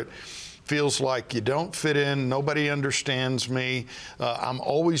spirit feels like you don't fit in, nobody understands me, I'm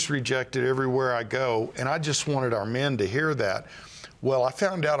always rejected everywhere I go, and I just wanted our men to hear that. Well, I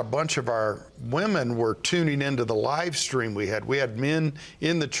found out a bunch of our women were tuning into the live stream we had. We had men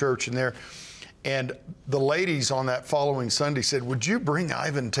in the church in there, and the ladies on that following Sunday said, would you bring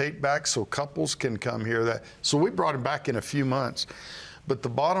Ivan Tate back so couples can come hear that? So we brought him back in a few months. But the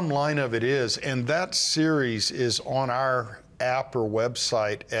bottom line of it is, and that series is on our app or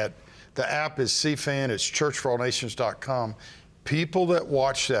website the app is CFAN, it's churchforallnations.com. People that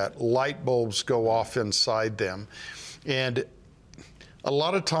watch that, light bulbs go off inside them. And a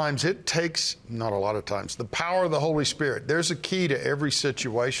lot of times it takes, not a lot of times, the power of the Holy Spirit. There's a key to every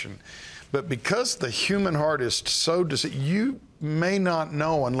situation. But because the human heart is so you may not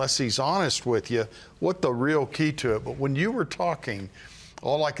know, unless he's honest with you, what the real key to it. But when you were talking,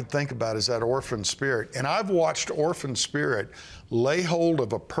 all I could think about is that orphan spirit. And I've watched orphan spirit lay hold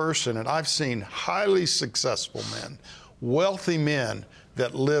of a person, and I've seen highly successful men, wealthy men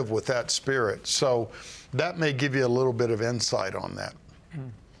that live with that spirit. So that may give you a little bit of insight on that.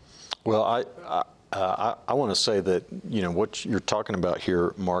 Well, I want to say that, you know, what you're talking about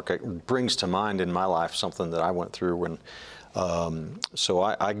here, Mark, it brings to mind in my life something that I went through when, so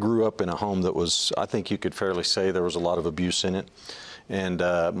I grew up in a home that was, I think you could fairly say there was a lot of abuse in it. And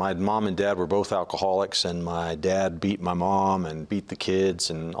my mom and dad were both alcoholics, and my dad beat my mom and beat the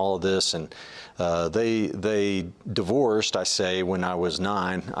kids and all of this. And they divorced, I say, when I was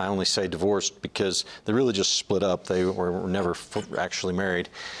 9. I only say divorced because they really just split up. They were never actually married.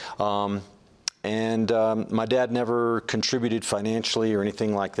 My dad never contributed financially or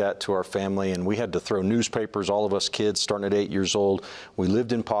anything like that to our family, and we had to throw newspapers, all of us kids, starting at 8 years old. We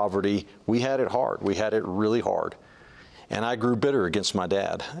lived in poverty. We had it hard. We had it really hard. And I grew bitter against my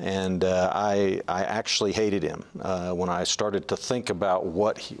dad, and I actually hated him when I started to think about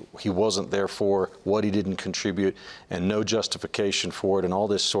what he wasn't there for, what he didn't contribute, and no justification for it, and all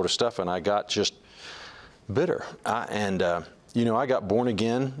this sort of stuff, and I got just bitter. You know, I got born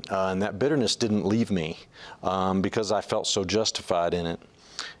again, and that bitterness didn't leave me because I felt so justified in it.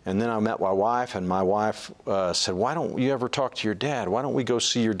 And then I met my wife, and my wife said, why don't you ever talk to your dad? Why don't we go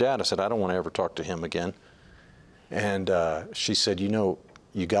see your dad? I said, I don't want to ever talk to him again. And she said, you know,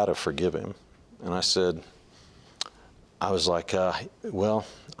 you got to forgive him. And I said, I was like, well,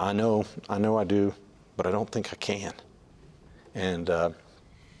 I know I do, but I don't think I can. And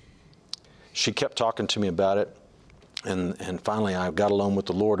she kept talking to me about it. And finally, I got alone with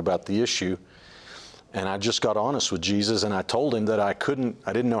the Lord about the issue. And I just got honest with Jesus, and I told him that I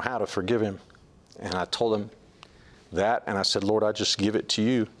didn't know how to forgive him. And I told him that, and I said, Lord, I just give it to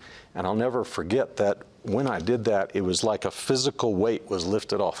you. And I'll never forget that when I did that, it was like a physical weight was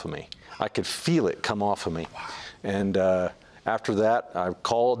lifted off of me. I could feel it come off of me. Wow. And after that, I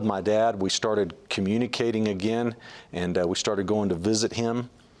called my dad. We started communicating again, and we started going to visit him.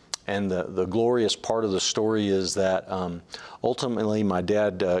 And the glorious part of the story is that ultimately my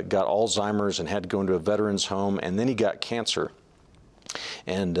dad got Alzheimer's and had to go into a veteran's home, and then he got cancer.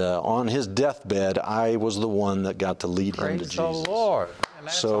 And on his deathbed, I was the one that got to lead him to Jesus. Praise the Lord.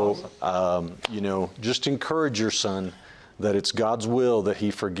 So, awesome. You know, just encourage your son that it's God's will that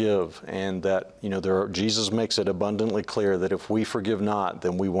he forgive, and that, you know, Jesus makes it abundantly clear that if we forgive not,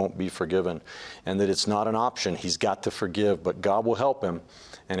 then we won't be forgiven, and that it's not an option. He's got to forgive, but God will help him,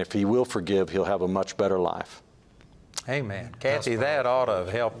 and if he will forgive, he'll have a much better life. Amen. Kathy, that ought to have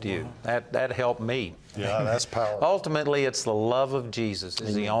helped you. That helped me. Yeah, that's powerful. Ultimately, it's the love of Jesus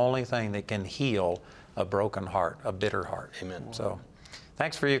is the only thing that can heal a broken heart, a bitter heart. Amen. So,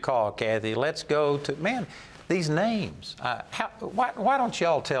 thanks for your call, Kathy. Let's go to, man, these names. Why don't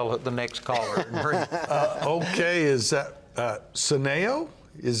y'all tell the next caller? Okay, is that Saneo?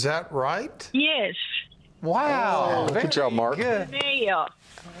 Is that right? Yes. Wow. Oh, good job, Mark. Good. Mayo.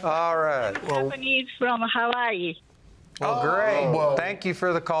 All right. Japanese from Hawaii. Well, great. well, thank you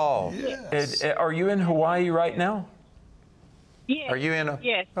for the call. Yes. Are you in Hawaii right now? Yes. Are you in a?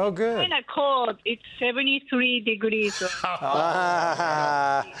 Yes. Oh, good. Kind of cold. It's 73 degrees.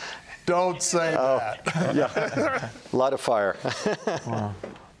 Don't say that. Yeah, a lot of fire.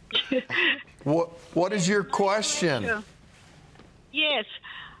 What is your question? Yes.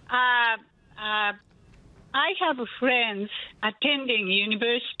 I have friends attending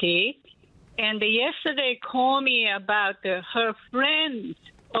university, and yesterday called me about her friend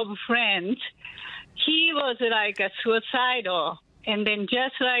of friends. He was like suicidal, and then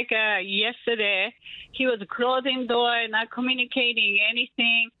just like yesterday, he was closing door, not communicating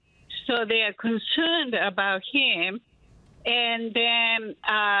anything. So they are concerned about him. And then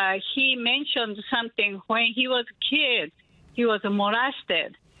he mentioned something when he was a kid, he was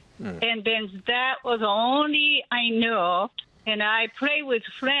molested. And then that was only I know. And I pray with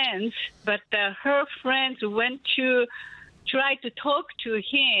friends, but her friends went to try to talk to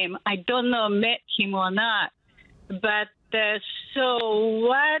him. I don't know met him or not. But so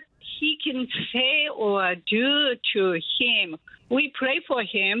what he can say or do to him, we pray for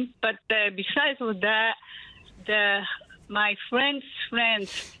him. But besides that, my friends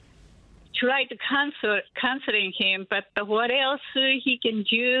try to counseling him. But what else he can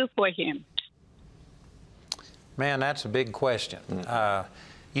do for him? Man, that's a big question.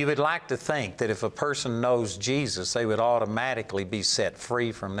 You would like to think that if a person knows Jesus, they would automatically be set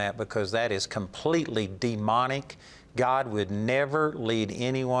free from that, because that is completely demonic. God would never lead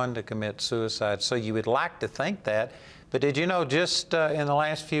anyone to commit suicide. So you would like to think that. But did you know just in the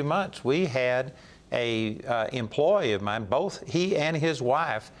last few months, we had a employee of mine, both he and his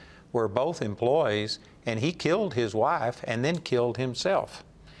wife were both employees, and he killed his wife and then killed himself.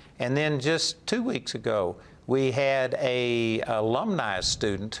 And then just 2 weeks ago, we had a alumni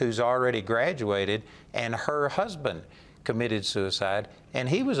student who's already graduated, and her husband committed suicide, and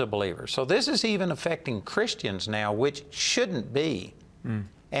he was a believer. So this is even affecting Christians now, which shouldn't be.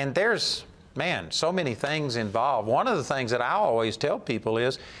 And there's, man, so many things involved. One of the things that I always tell people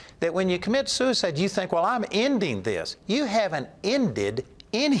is that when you commit suicide, you think, well, I'm ending this. You haven't ended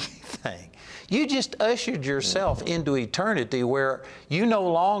anything. You just ushered yourself into eternity where you no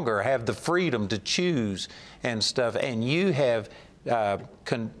longer have the freedom to choose and stuff, and you have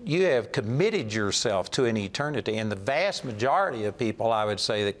committed yourself to an eternity. And the vast majority of people, I would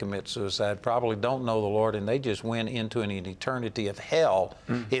say, that commit suicide probably don't know the Lord, and they just went into an eternity of hell.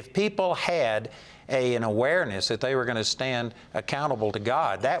 If people had an awareness that they were going to stand accountable to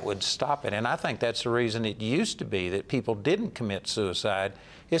God, that would stop it. And I think that's the reason it used to be that people didn't commit suicide,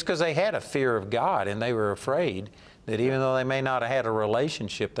 is because they had a fear of God, and they were afraid that even though they may not have had a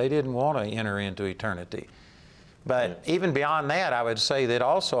relationship, they didn't want to enter into eternity. But even beyond that, I would say that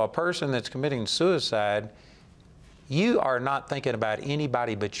also a person that's committing suicide, you are not thinking about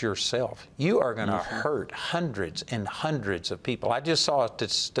anybody but yourself. You are going to hurt hundreds and hundreds of people. I just saw a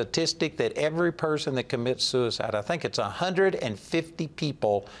statistic that every person that commits suicide, I think it's 150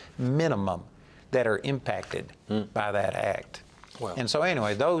 people minimum that are impacted by that act. Well, and so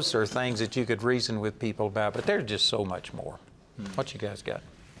anyway, those are things that you could reason with people about, but there's just so much more. What you guys got?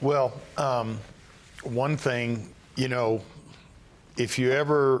 Well, one thing, you know, if you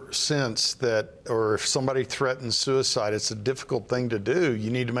ever sense that, or if somebody threatens suicide, it's a difficult thing to do. You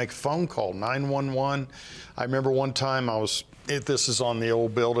need to make a phone call, 911. I remember one time this is on the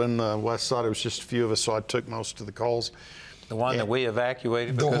old building, west side, it was just a few of us, so I took most of the calls. The one that we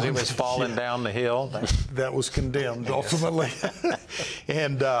evacuated because it was falling down the hill? That was condemned, ultimately.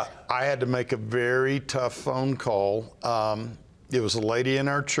 And I had to make a very tough phone call. It was a lady in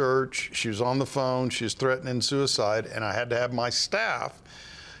our church. She was on the phone. She was threatening suicide, and I had to have my staff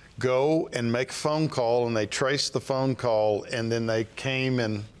go and make a phone call, and they traced the phone call, and then they came,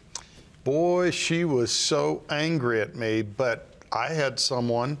 and boy, she was so angry at me, but I had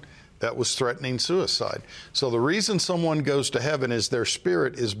someone that was threatening suicide. So the reason someone goes to heaven is their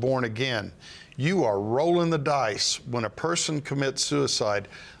spirit is born again. You are rolling the dice when a person commits suicide.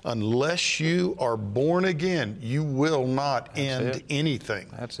 Unless you are born again, you will not end anything.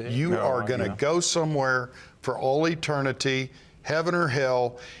 That's it. You are going to go somewhere for all eternity, heaven or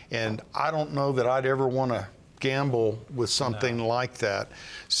hell, and I don't know that I'd ever want to gamble with something like that.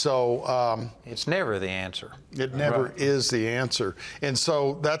 So it's never the answer. It never is the answer. And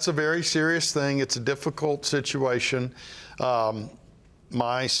so that's a very serious thing. It's a difficult situation.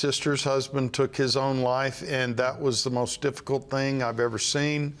 My sister's husband took his own life, and that was the most difficult thing I've ever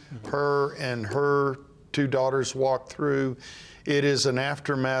seen her and her two daughters walk through. It is an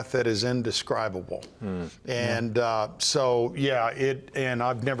aftermath that is indescribable. And so, yeah, and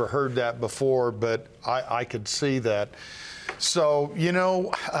I've never heard that before, but I could see that. So,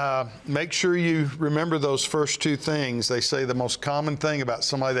 make sure you remember those first two things. They say the most common thing about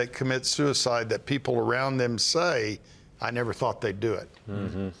somebody that commits suicide that people around them say, I never thought they'd do it.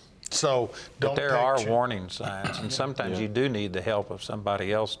 Mm-hmm. So don't. But there are warning signs, and sometimes you do need the help of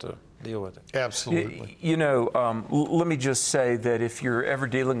somebody else to deal with it. Absolutely. Let me just say that if you're ever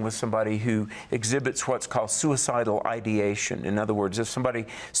dealing with somebody who exhibits what's called suicidal ideation, in other words, if somebody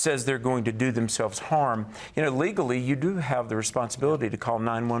says they're going to do themselves harm, legally you do have the responsibility to call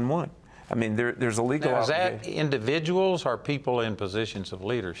 911. I mean, there's a legal obligation. Is that individuals or people in positions of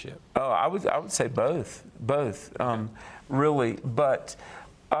leadership? Oh, I would say both, really. But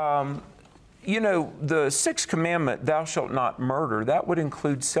the sixth commandment, thou shalt not murder, that would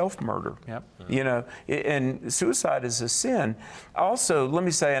include self-murder. Yep. And suicide is a sin. Also, let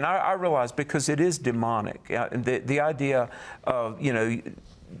me say, and I realize because it is demonic, the idea of,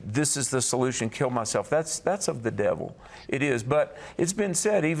 this is the solution, kill myself, that's of the devil. It is. But it's been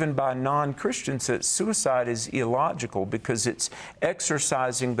said even by non-Christians that suicide is illogical because it's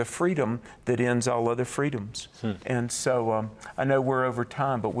exercising the freedom that ends all other freedoms. And so I know we're over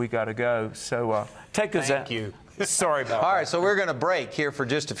time, but we got to go. So take us out. Thank you. Sorry about that. All right, so we're going to break here for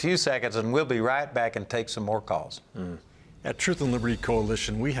just a few seconds, and we'll be right back and take some more calls. At Truth and Liberty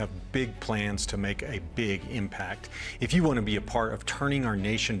Coalition, we have big plans to make a big impact. If you want to be a part of turning our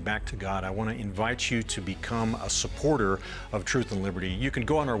nation back to God, I want to invite you to become a supporter of Truth and Liberty. You can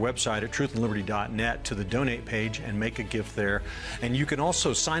go on our website at truthandliberty.net to the donate page and make a gift there. And you can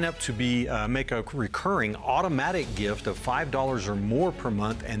also sign up to make a recurring automatic gift of $5 or more per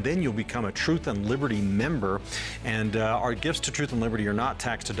month, and then you'll become a Truth and Liberty member. And our gifts to Truth and Liberty are not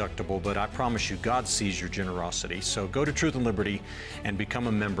tax deductible, but I promise you God sees your generosity. So go to Truth and Liberty and become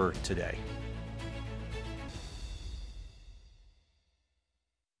a member today.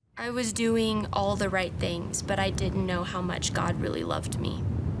 I was doing all the right things, but I didn't know how much God really loved me.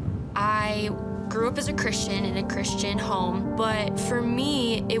 I grew up as a Christian in a Christian home, but for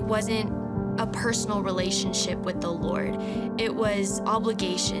me, it wasn't a personal relationship with the Lord. It was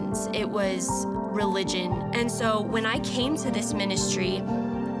obligations. It was religion. And so when I came to this ministry,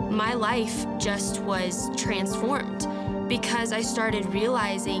 my life just was transformed, because I started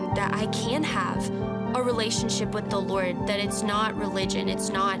realizing that I can have a relationship with the Lord, that it's not religion, it's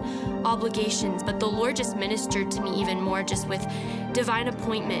not obligations, but the Lord just ministered to me even more just with divine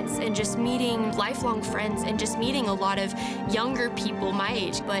appointments and just meeting lifelong friends and just meeting a lot of younger people my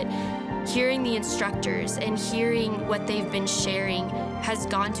age. But hearing the instructors and hearing what they've been sharing has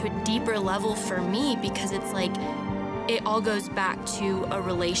gone to a deeper level for me, because it's like it all goes back to a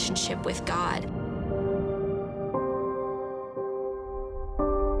relationship with God.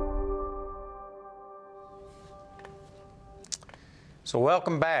 So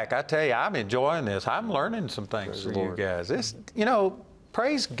welcome back. I tell you, I'm enjoying this. I'm learning some things from you guys. This,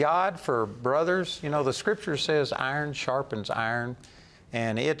 praise God for brothers. The scripture says iron sharpens iron,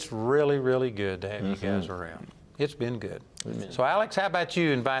 and it's really, really good to have you guys around. It's been good. Amen. So Alex, how about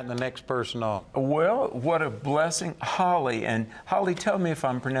you inviting the next person on? Well, what a blessing. Holly. And Holly, tell me if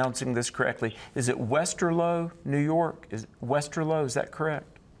I'm pronouncing this correctly. Is it Westerlo, New York? Is Westerlo, is that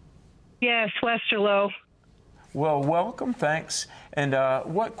correct? Yes, Westerlo. Well, welcome, thanks. And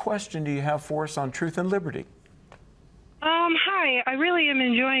what question do you have for us on Truth and Liberty? Hi, I really am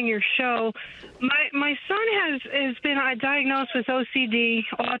enjoying your show. My son has been diagnosed with OCD,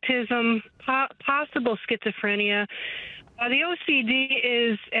 autism, possible schizophrenia. The OCD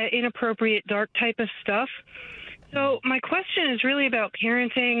is inappropriate, dark type of stuff. So my question is really about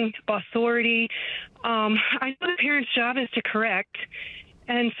parenting, authority. I know the parent's job is to correct.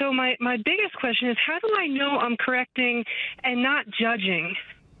 And so my biggest question is, how do I know I'm correcting and not judging?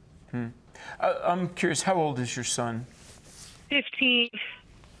 I'm curious, how old is your son? 15.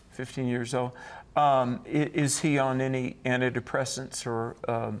 15 years old. Is he on any antidepressants or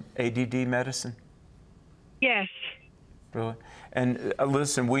ADD medicine? Yes. Really? And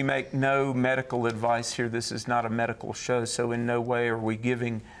listen, we make no medical advice here. This is not a medical show, so in no way are we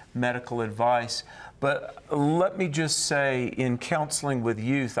giving medical advice. But let me just say, in counseling with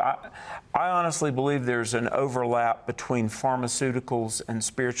youth, I honestly believe there's an overlap between pharmaceuticals and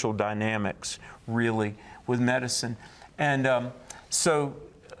spiritual dynamics, really, with medicine. And so,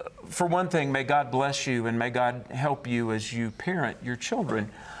 for one thing, may God bless you and may God help you as you parent your children.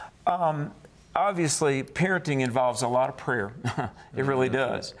 Obviously, parenting involves a lot of prayer. It really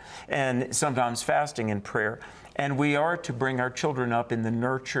does. And sometimes fasting and prayer. And we are to bring our children up in the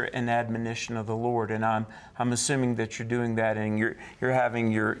nurture and admonition of the Lord. And I'm assuming that you're doing that, and you're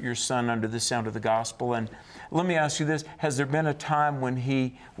having your son under the sound of the gospel. And let me ask you this: has there been a time when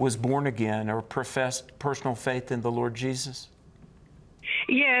he was born again or professed personal faith in the Lord Jesus?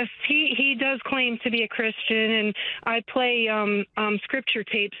 Yes, he does claim to be a Christian, and I play scripture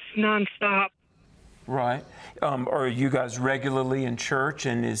tapes nonstop. Right. Are you guys regularly in church,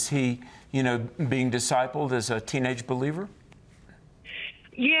 and is he, being discipled as a teenage believer?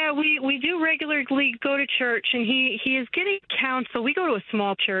 Yeah, we do regularly go to church, and he is getting counsel. We go to a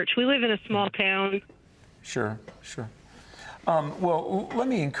small church. We live in a small town. Sure. Well, let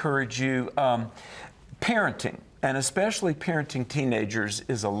me encourage you. Parenting, and especially parenting teenagers,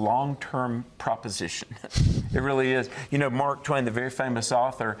 is a long-term proposition. It really is. Mark Twain, the very famous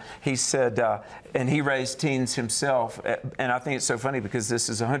author, he said, and he raised teens himself, and I think it's so funny because this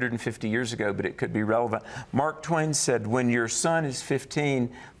is 150 years ago, but it could be relevant. Mark Twain said, when your son is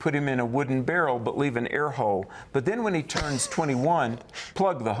 15, put him in a wooden barrel, but leave an air hole. But then when he turns 21,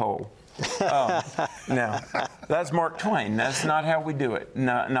 plug the hole. Now, that's Mark Twain. That's not how we do it.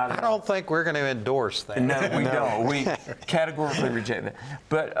 Not I don't think we're going to endorse that. No, we don't. We categorically reject that.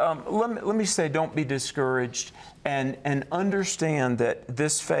 But let me say, don't be discouraged, and understand that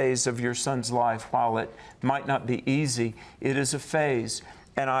this phase of your son's life, while it might not be easy, it is a phase.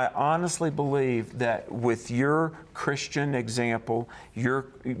 And I honestly believe that with your Christian example, you're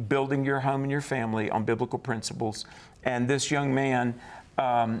building your home and your family on biblical principles, and this young man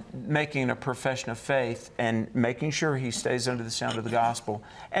making a profession of faith and making sure he stays under the sound of the gospel.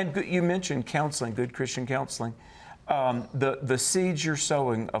 And you mentioned counseling, good Christian counseling. The seeds you're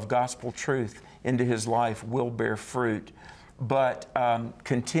sowing of gospel truth into his life will bear fruit, but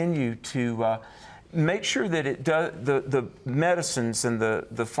continue to make sure that the medicines and the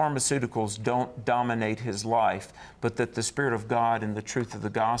pharmaceuticals don't dominate his life, but that the Spirit of God and the truth of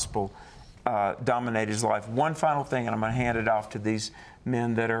the gospel dominate his life. One final thing, and I'm going to hand it off to these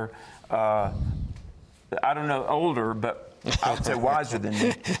men that are, I don't know, older, but I would say wiser than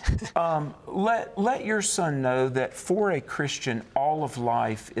me. Let your son know that for a Christian, all of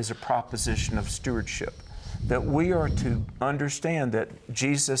life is a proposition of stewardship, that we are to understand that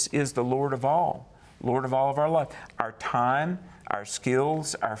Jesus is the Lord of all of our life. Our time, our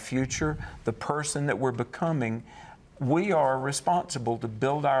skills, our future, the person that we're becoming, we are responsible to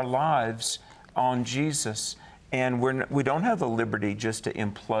build our lives on Jesus. And we don't have the liberty just to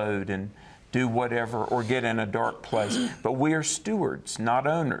implode and do whatever or get in a dark place. But we are stewards, not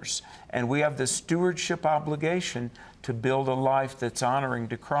owners. And we have the stewardship obligation to build a life that's honoring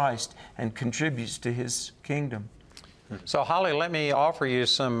to Christ and contributes to His kingdom. So, Holly, let me offer you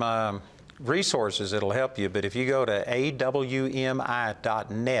some resources that'll help you. But if you go to awmi.net,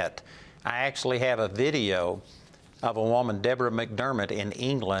 I actually have a video of a woman, Deborah McDermott, in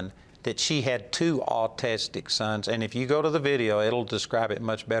England, that she had 2 autistic sons. And if you go to the video, it'll describe it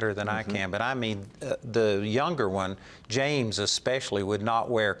much better than I can. But I mean, the younger one, James especially, would not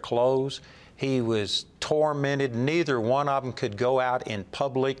wear clothes. He was tormented. Neither one of them could go out in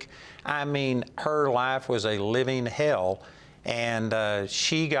public. I mean, her life was a living hell. And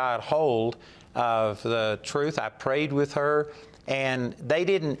she got hold of the truth. I prayed with her, and they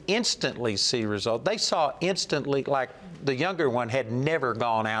didn't instantly see results. They saw instantly, like the younger one had never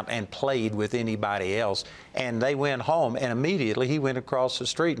gone out and played with anybody else. And they went home, and immediately he went across the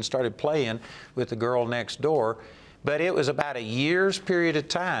street and started playing with the girl next door. But it was about a year's period of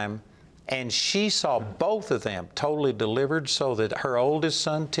time, and she saw both of them totally delivered, so that her oldest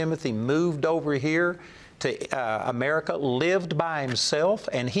son, Timothy, moved over here to America, lived by himself,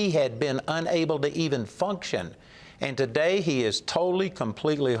 and he had been unable to even function. And today he is totally,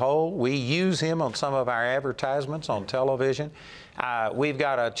 completely whole. We use him on some of our advertisements on television. We've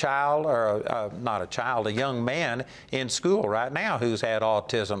got a child, or not a child, a young man in school right now who's had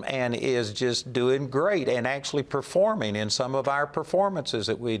autism and is just doing great and actually performing in some of our performances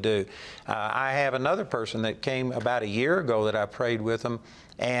that we do. I have another person that came about a year ago that I prayed with them,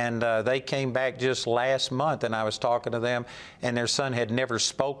 and they came back just last month, and I was talking to them, and their son had never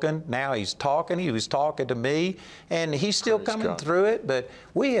spoken. Now he's talking. He was talking to me, and he's still coming through it. But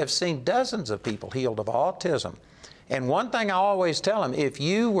we have seen dozens of people healed of autism. And one thing I always tell them, if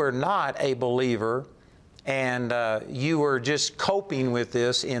you were not a believer and you were just coping with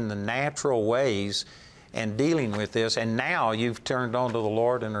this in the natural ways and dealing with this, and now you've turned on to the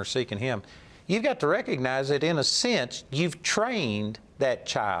Lord and are seeking Him, you've got to recognize that in a sense, you've trained that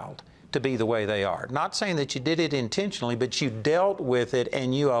child to be the way they are. Not saying that you did it intentionally, but you dealt with it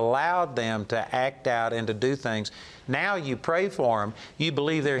and you allowed them to act out and to do things. Now you pray for them, you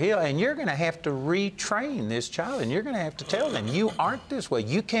believe they're healed, and you're going to have to retrain this child, and you're going to have to tell them, you aren't this way.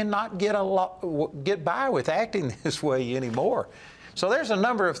 You cannot get by with acting this way anymore. So there's a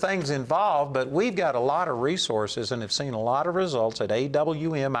number of things involved, but we've got a lot of resources and have seen a lot of results at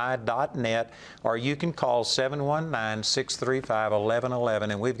awmi.net, or you can call 719-635-1111,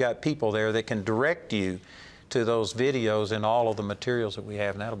 and we've got people there that can direct you to those videos and all of the materials that we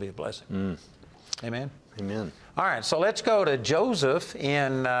have, and that'll be a blessing. Amen? Amen. All right, so let's go to Joseph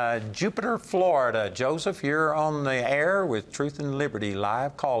in Jupiter, Florida. Joseph, you're on the air with Truth and Liberty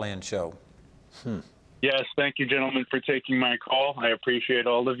live call-in show. Yes, thank you, gentlemen, for taking my call. I appreciate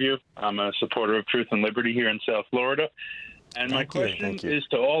all of you. I'm a supporter of Truth and Liberty here in South Florida. And my question is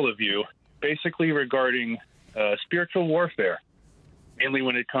to all of you, basically regarding spiritual warfare, mainly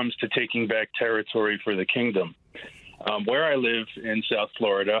when it comes to taking back territory for the kingdom. Where I live in South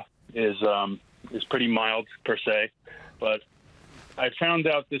Florida is pretty mild, per se, but I found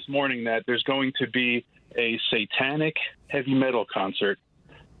out this morning that there's going to be a satanic heavy metal concert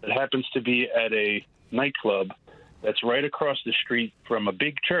that happens to be at a nightclub that's right across the street from a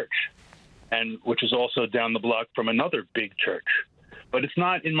big church, and which is also down the block from another big church. But it's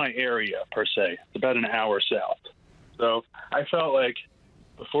not in my area, per se. It's about an hour south. So I felt like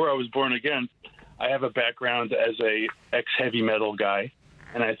before I was born again, I have a background as a ex-heavy metal guy,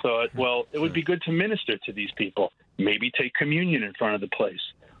 and I thought, well, it would be good to minister to these people, maybe take communion in front of the place.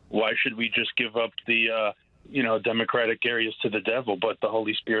 Why should we just give up the democratic areas to the devil? But the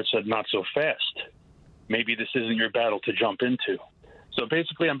Holy Spirit said, not so fast. Maybe this isn't your battle to jump into. So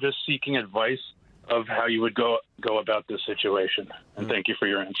basically, I'm just seeking advice of how you would go about this situation. And thank you for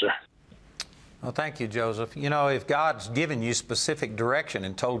your answer. Well, thank you, Joseph. You know, if God's given you specific direction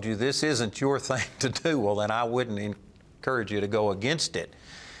and told you this isn't your thing to do, well, then I wouldn't encourage you to go against it.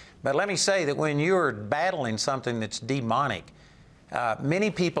 But let me say that when you're battling something that's demonic, many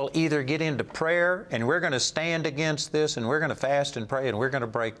people either get into prayer and we're going to stand against this and we're going to fast and pray and we're going to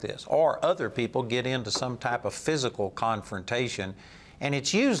break this, or other people get into some type of physical confrontation, and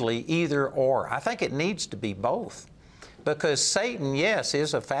it's usually either or. I think it needs to be both, because Satan, yes,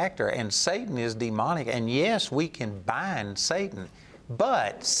 is a factor, and Satan is demonic, and yes, we can bind Satan,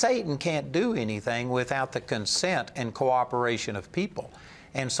 but Satan can't do anything without the consent and cooperation of people.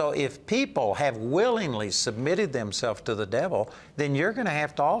 And so if people have willingly submitted themselves to the devil, then you're going to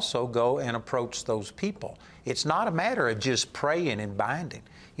have to also go and approach those people. It's not a matter of just praying and binding.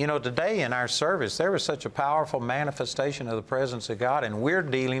 You know, today in our service, there was such a powerful manifestation of the presence of God, and we're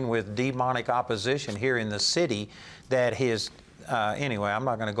dealing with demonic opposition here in the city that anyway, I'm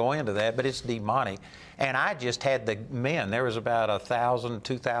not going to go into that, but it's demonic. And I just had the men, there was about 1,000,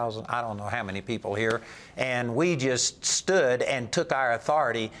 2,000, I don't know how many people here, and we just stood and took our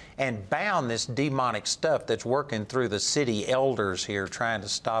authority and bound this demonic stuff that's working through the city elders here trying to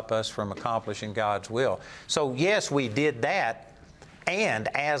stop us from accomplishing God's will. So yes, we did that. And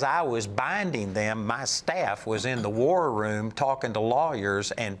as I was binding them, my staff was in the war room talking to lawyers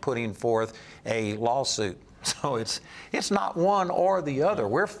and putting forth a lawsuit. So it's not one or the other.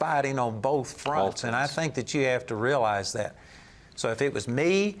 We're fighting on both fronts, and I think that you have to realize that. So if it was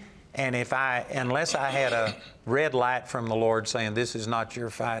me, and unless I had a red light from the Lord saying, this is not your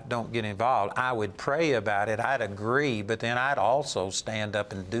fight, don't get involved, I would pray about it, I'd agree, but then I'd also stand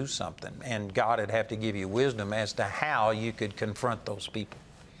up and do something. And God would have to give you wisdom as to how you could confront those people.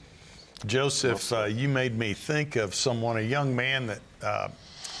 Joseph, you made me think of a young man that,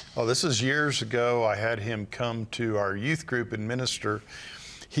 this is years ago. I had him come to our youth group and minister.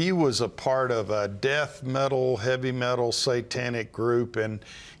 He was a part of a death metal, heavy metal, satanic group. And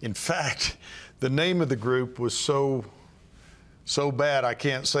in fact, the name of the group was so bad I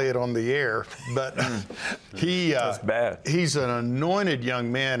can't say it on the air, but That's bad. He's an anointed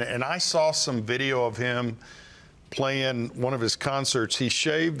young man, and I saw some video of him playing one of his concerts. He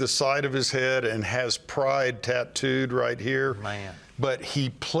shaved the side of his head and has pride tattooed right here. Man. But he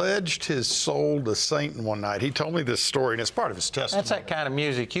pledged his soul to Satan one night. He told me this story, and it's part of his testimony. That's that kind of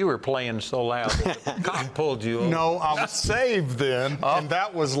music you were playing so loud that the cop pulled you over. No, I was saved then, and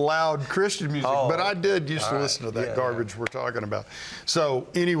that was loud Christian music. But I did used to listen to that garbage we're talking about. So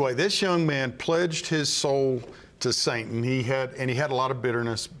anyway, this young man pledged his soul to Satan. He had a lot of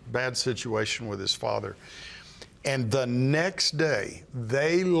bitterness, bad situation with his father. And the next day,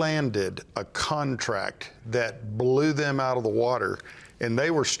 they landed a contract that blew them out of the water, and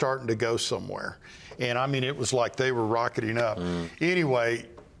they were starting to go somewhere. And I mean, it was like they were rocketing up. Anyway,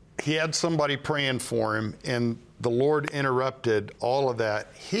 he had somebody praying for him, and the Lord interrupted all of that.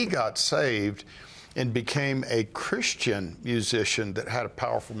 He got saved and became a Christian musician that had a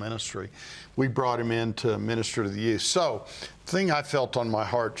powerful ministry. We brought him in to minister to the youth. So, the thing I felt on my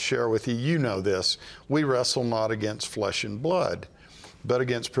heart to share with you, you know this, we wrestle not against flesh and blood, but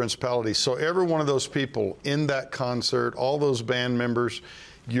against principalities. So every one of those people in that concert, all those band members,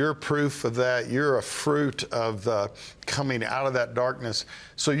 you're proof of that. You're a fruit of the coming out of that darkness.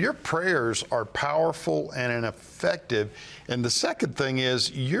 So your prayers are powerful and effective. And the second thing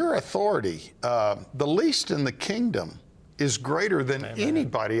is your authority. The least in the kingdom is greater than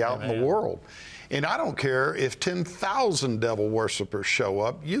anybody out in the world. And I don't care if 10,000 devil worshipers show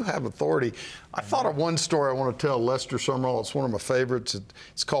up, you have authority. I thought of one story I want to tell, Lester Sumrall. It's one of my favorites.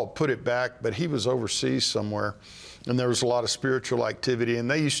 It's called Put It Back, but he was overseas somewhere, and there was a lot of spiritual activity, and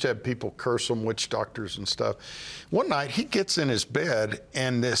they used to have people curse them, witch doctors and stuff. One night, he gets in his bed,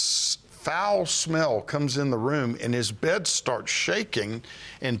 and this foul smell comes in the room, and his bed starts shaking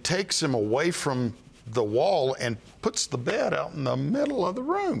and takes him away from the wall and puts the bed out in the middle of the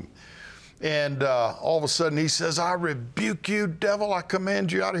room. And all of a sudden he says, I rebuke you, devil, I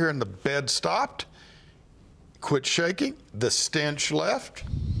command you out of here. And the bed stopped, quit shaking, the stench left.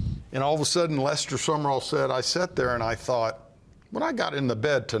 And all of a sudden Lester Sumrall said, I sat there and I thought, when I got in the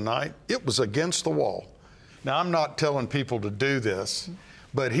bed tonight, it was against the wall. Now, I'm not telling people to do this,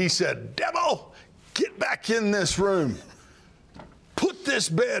 but he said, devil, get back in this room. Put this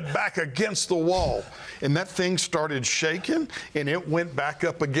bed back against the wall. And that thing started shaking, and it went back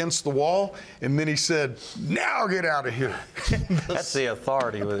up against the wall. And then he said, now get out of here. That's the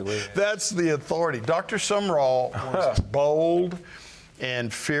authority. That's the authority. Dr. Sumrall was bold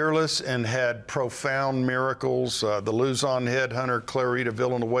and fearless and had profound miracles. The Luzon headhunter, Clarita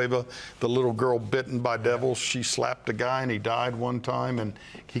Villanueva, the little girl bitten by devils, she slapped a guy and he died one time and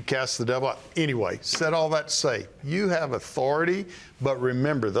he cast the devil out. Anyway, said all that to say, you have authority, but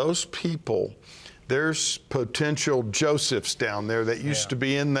remember, those people, there's potential Josephs down there that used to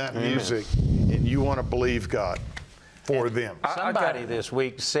be in that music, and you want to believe God for them. Somebody this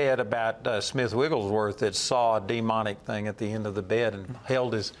week said about Smith Wigglesworth that saw a demonic thing at the end of the bed and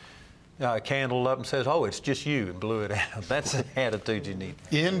held his candle up and says, oh, it's just you, and blew it out. That's the attitude you need.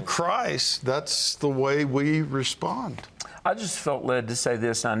 In Christ, that's the way we respond. I just felt led to say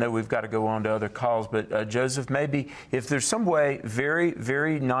this. I know we've got to go on to other calls, but Joseph, maybe if there's some way, very,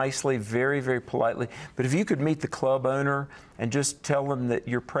 very nicely, very, very politely, but if you could meet the club owner and just tell them that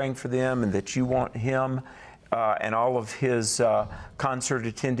you're praying for them and that you want him and all of his concert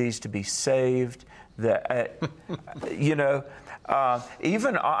attendees to be saved, that, you know,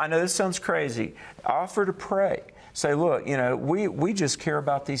 even, I know this sounds crazy, offer to pray. Say, look, you know, we just care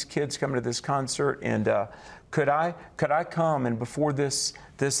about these kids coming to this concert, and could I come, and before this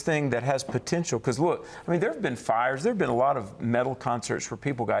thing that has potential, because look, I mean, there have been fires, there have been a lot of metal concerts where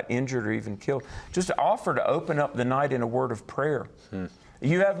people got injured or even killed. Just offer to open up the night in a word of prayer.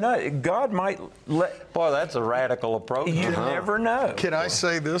 You have no, God might let. Boy, that's a radical approach. You never know. Can I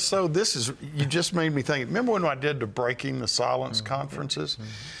say this, though? This is, you just made me think. Remember when I did the Breaking the Silence conferences?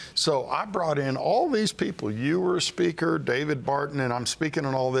 So I brought in all these people. You were a speaker, David Barton, and I'm speaking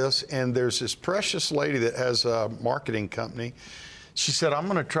on all this. And there's this precious lady that has a marketing company. She said, I'm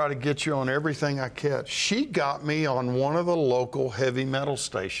going to try to get you on everything I catch. She got me on one of the local heavy metal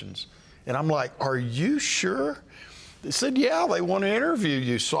stations. And I'm like, are you sure? They said, yeah, they want to interview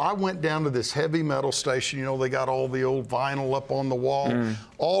you. So I went down to this heavy metal station. You know, they got all the old vinyl up on the wall.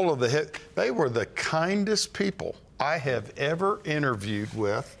 All of they were the kindest people I have ever interviewed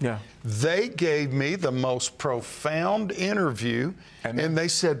with. Yeah. They gave me the most profound interview, and they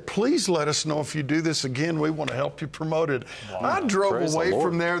said, please let us know if you do this again. We want to help you promote it. Wow. I drove away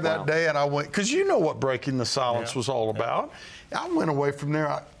from there that day, and I went, because you know what Breaking the Silence was all about. I went away from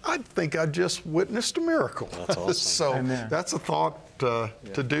there. I think I just witnessed a miracle. That's awesome. So that's a thought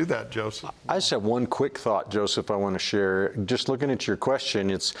to do that, Joseph. I just have one quick thought, Joseph, I want to share. Just looking at your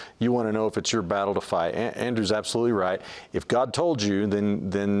question, it's you want to know if it's your battle to fight. Andrew's absolutely right. If God told you,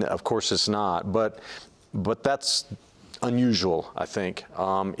 then of course it's not. But that's unusual, I think.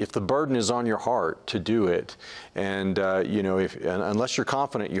 If the burden is on your heart to do it, and you know, unless you're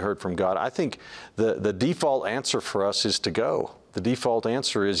confident you heard from God, I think the default answer for us is to go. The default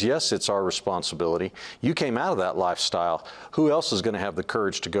answer is yes, it's our responsibility. You came out of that lifestyle. Who else is going to have the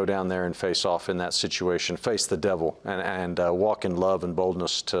courage to go down there and face off in that situation, face the devil, and walk in love and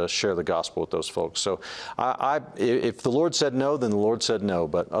boldness to share the gospel with those folks? So if the Lord said no, then the Lord said no.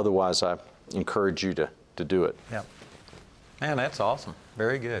 But otherwise, I encourage you to do it. Yeah. Man, that's awesome.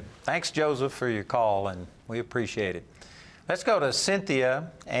 Very good. Thanks, Joseph, for your call, and we appreciate it. Let's go to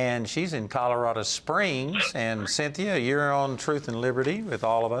Cynthia, and she's in Colorado Springs. And Cynthia, you're on Truth and Liberty with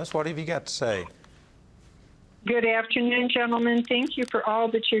all of us. What have you got to say? Good afternoon, gentlemen. Thank you for all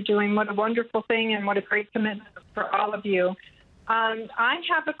that you're doing. What a wonderful thing and what a great commitment for all of you. I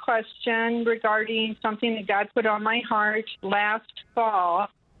have a question regarding something that God put on my heart last fall.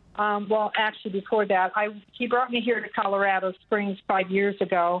 Well, actually, before that, He brought me here to Colorado Springs 5 years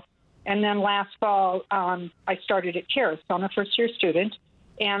ago. And then last fall, I started at Charis. So I'm a first-year student.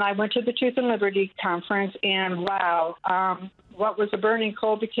 And I went to the Truth and Liberty Conference, and wow, what was a burning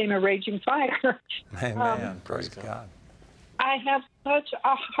coal became a raging fire. Amen. Praise God. I have such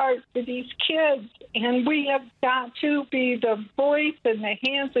a heart for these kids, and we have got to be the voice and the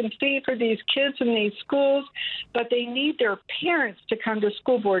hands and feet for these kids in these schools, but they need their parents to come to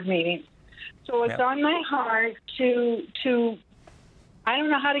school board meetings. So it's on my heart to I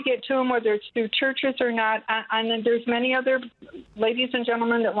don't know how to get to them, whether it's through churches or not. And then there's many other ladies and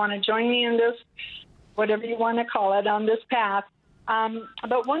gentlemen that want to join me in this, whatever you want to call it, on this path.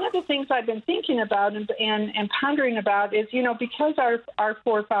 But one of the things I've been thinking about and pondering about is, you know, because our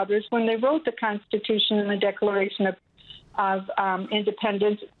forefathers, when they wrote the Constitution and the Declaration of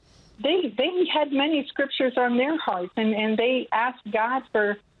Independence, they had many scriptures on their hearts, and they asked God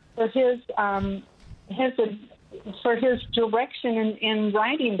for his direction in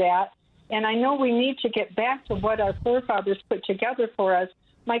writing that. And I know we need to get back to what our forefathers put together for us.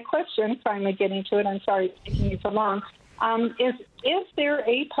 My question, finally getting to it, I'm sorry it's taking me so long, is there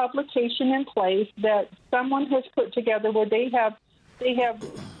a publication in place that someone has put together where they have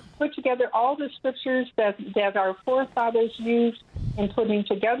put together all the scriptures that our forefathers used in putting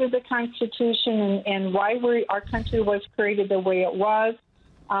together the Constitution and why our country was created the way it was?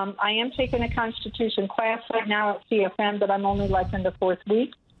 I am taking a Constitution class right now at CFM, but I'm only like in the fourth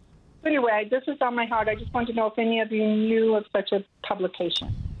week. Anyway, this is on my heart. I just want to know if any of you knew of such a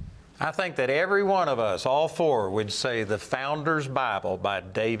publication. I think that every one of us, all four, would say the Founder's Bible by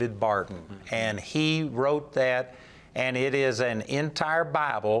David Barton. And he wrote that, and it is an entire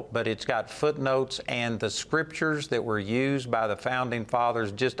Bible, but it's got footnotes and the scriptures that were used by the Founding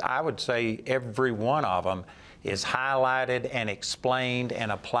Fathers. Just, I would say every one of them is highlighted and explained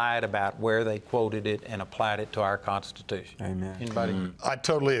and applied about where they quoted it and applied it to our Constitution. Amen. Anybody? I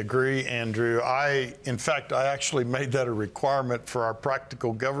totally agree, Andrew. In fact, I actually made that a requirement for our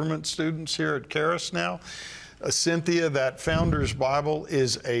practical government students here at Charis now. Cynthia, that Founder's Bible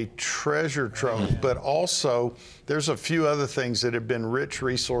is a treasure trove, but also there's a few other things that have been rich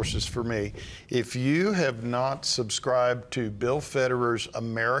resources for me. If you have not subscribed to Bill Federer's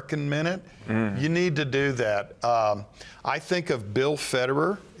American Minute, you need to do that. I think of Bill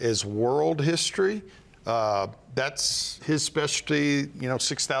Federer as world history. That's his specialty,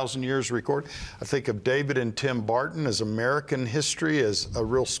 6,000 years record. I think of David and Tim Barton as American history as a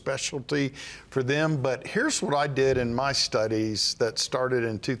real specialty for them. But here's what I did in my studies that started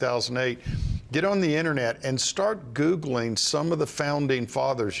in 2008. Get on the internet and start Googling some of the Founding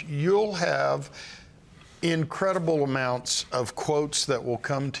Fathers. You'll have incredible amounts of quotes that will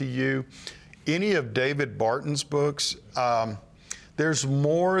come to you. Any of David Barton's books, there's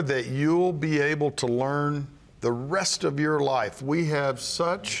more that you'll be able to learn the rest of your life. We have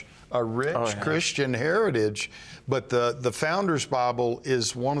such a rich Christian heritage, but the Founder's Bible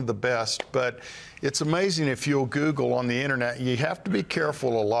is one of the best. But it's amazing if you'll Google on the internet. You have to be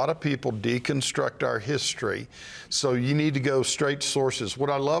careful. A lot of people deconstruct our history, so you need to go straight to sources. What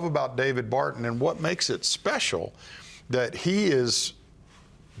I love about David Barton and what makes it special, that he is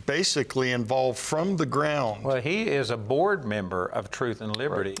basically involved from the ground. Well, he is a board member of Truth and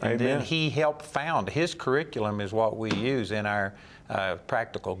Liberty, and then he helped found. His curriculum is what we use in our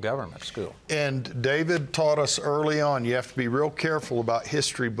practical government school. And David taught us early on, you have to be real careful about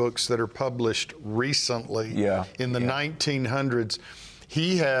history books that are published recently. In the 1900s.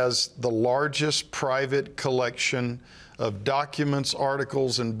 He has the largest private collection of documents,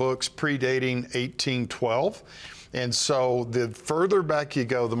 articles, and books predating 1812. And so the further back you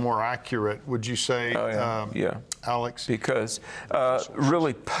go, the more accurate, would you say, Alex? Because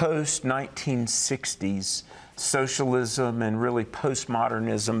really post-1960s, socialism and really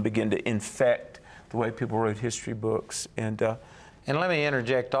postmodernism began to infect the way people wrote history books. And let me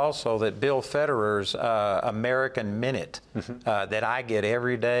interject also that Bill Federer's American Minute that I get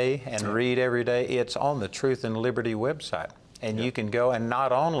every day and read every day, it's on the Truth and Liberty website. And you can go, and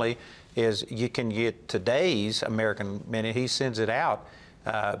not only is you can get today's American Minute, he sends it out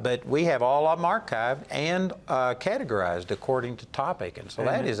But we have all of them archived and categorized according to topic. And so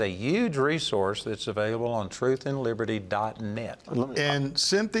that is a huge resource that's available on truthandliberty.net. And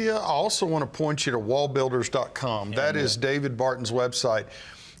Cynthia, I also want to point you to wallbuilders.com. That is David Barton's website.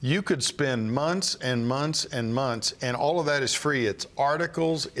 You could spend months and months and months, and all of that is free. It's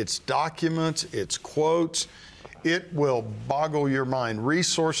articles, it's documents, it's quotes. It will boggle your mind.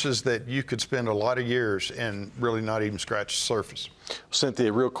 Resources that you could spend a lot of years and really not even scratch the surface.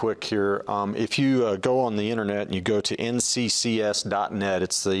 Cynthia, real quick here, if you go on the internet and you go to nccs.net,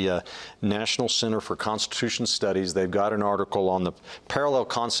 it's the National Center for Constitution Studies. They've got an article on the parallel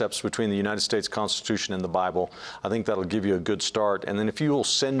concepts between the United States Constitution and the Bible. I think that'll give you a good start. And then if you will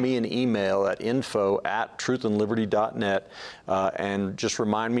send me an email at info@truthandliberty.net and just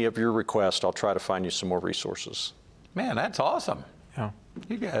remind me of your request, I'll try to find you some more resources. Man, that's awesome. Yeah.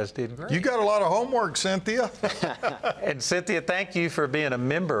 You guys did great. You got a lot of homework, Cynthia. And Cynthia, thank you for being a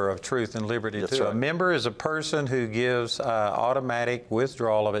member of Truth and Liberty, too. Right. A member is a person who gives automatic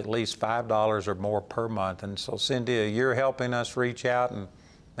withdrawal of at least $5 or more per month. And so, Cynthia, you're helping us reach out, and,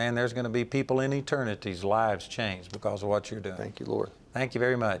 man, there's going to be people in eternity's lives changed because of what you're doing. Thank you, Lord. Thank you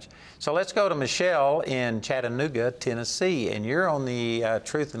very much. So let's go to Michelle in Chattanooga, Tennessee, and you're on the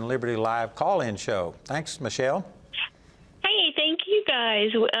Truth and Liberty Live call-in show. Thanks, Michelle. Hey, thank you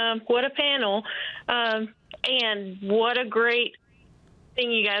guys. What a panel. And what a great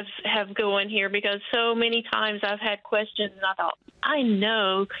thing you guys have going here, because so many times I've had questions and I thought, I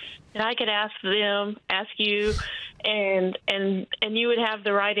know that I could ask them, ask you, and you would have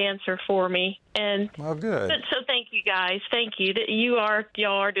the right answer for me. And well, good. So thank you guys. Thank you. That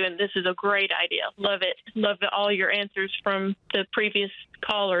y'all are doing this is a great idea. Love it. Love all your answers from the previous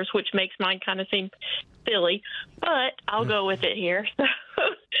callers, which makes mine kind of seem silly, but I'll go with it here. So,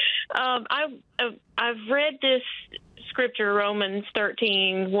 I've read this scripture, Romans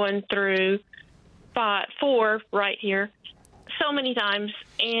 13:1-4, right here, so many times,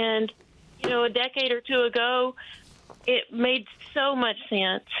 and a decade or two ago, it made so much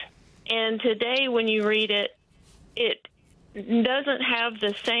sense. And today, when you read it, it doesn't have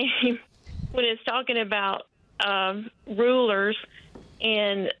the same when it's talking about rulers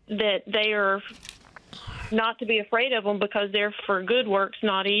and that they are not to be afraid of them because they're for good works,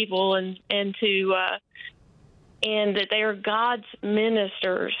 not evil, and that they are God's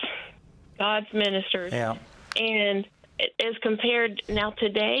ministers. Yeah. And as compared now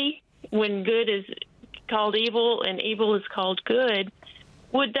today, when good is called evil and evil is called good,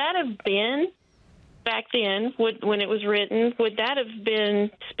 would that have been back then, when it was written, would that have been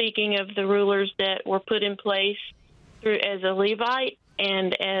speaking of the rulers that were put in place as a Levite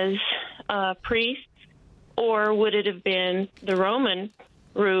and as priests? Or would it have been the Roman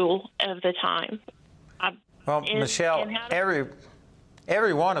rule of the time? Well, Michelle, every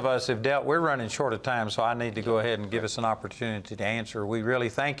one of us have dealt, we're running short of time, so I need to go ahead and give us an opportunity to answer. We really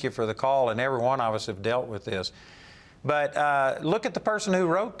thank you for the call, and every one of us have dealt with this. But look at the person who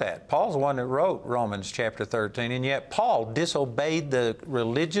wrote that. Paul's the one that wrote Romans chapter 13, and yet Paul disobeyed the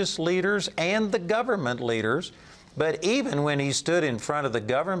religious leaders and the government leaders. But even when he stood in front of the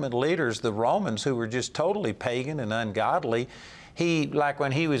government leaders, the Romans, who were just totally pagan and ungodly, like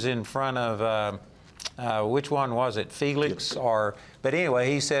when he was in front of, which one was it, Felix? But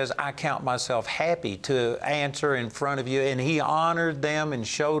anyway, he says, I count myself happy to answer in front of you. And he honored them and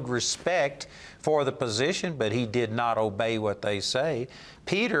showed respect for the position, but he did not obey what they say.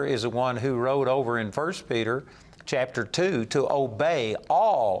 Peter is the one who wrote over in 1 Peter chapter 2 to obey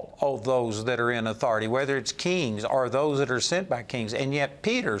all of those that are in authority, whether it's kings or those that are sent by kings. And yet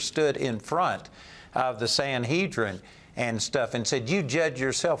Peter stood in front of the Sanhedrin and stuff and said, you judge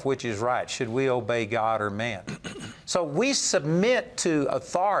yourself which is right. Should we obey God or man? So we submit to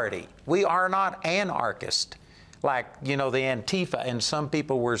authority. We are not anarchists like, the Antifa and some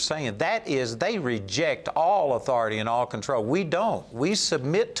people were saying. That is, they reject all authority and all control. We don't. We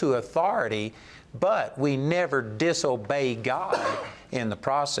submit to authority, but we never disobey God in the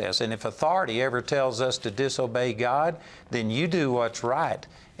process. And if authority ever tells us to disobey God, then you do what's right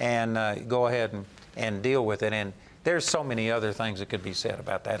and go ahead and deal with it. And there's so many other things that could be said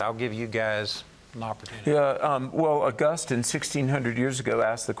about that. I'll give you guys an opportunity. Yeah, well, Augustine, 1,600 years ago,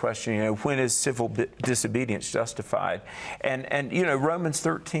 asked the question, when is civil disobedience justified? And Romans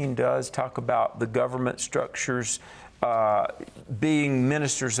 13 does talk about the government structures being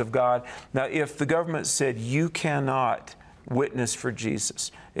ministers of God. Now, if the government said you cannot witness for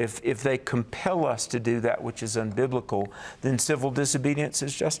Jesus, if they compel us to do that which is unbiblical, then civil disobedience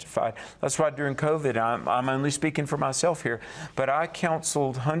is justified. That's why during COVID, I'm only speaking for myself here, but I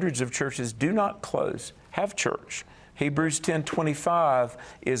counseled hundreds of churches, do not close, have church. Hebrews 10:25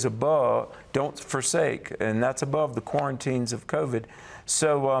 is above, don't forsake, and that's above the quarantines of COVID.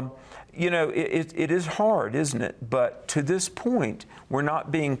 So, it is hard, isn't it? But to this point, we're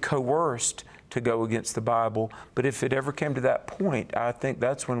not being coerced to go against the Bible. But if it ever came to that point, I think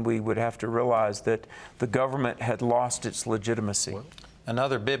that's when we would have to realize that the government had lost its legitimacy.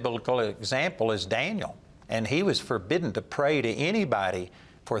 Another biblical example is Daniel, and he was forbidden to pray to anybody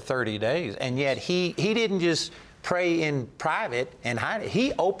for 30 days, and yet he didn't just pray in private and hide it.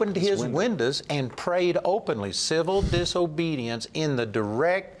 He opened his windows and prayed openly. Civil disobedience in the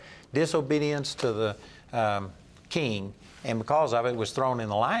direct disobedience to the king, and because of it was thrown in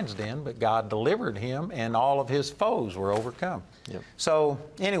the lion's den, but God delivered him and all of his foes were overcome. Yep. So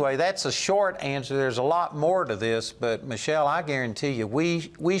anyway, that's a short answer. There's a lot more to this, but Michelle, I guarantee you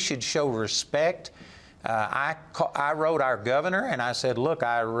we should show respect. I wrote our governor and I said, look,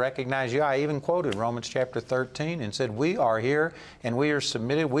 I recognize you. I even quoted Romans chapter 13 and said, we are here and we are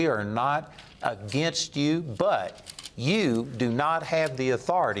submitted. We are not against you, but you do not have the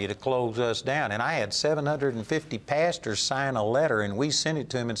authority to close us down. And I had 750 pastors sign a letter, and we sent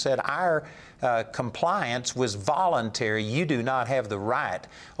it to him and said, our compliance was voluntary. You do not have the right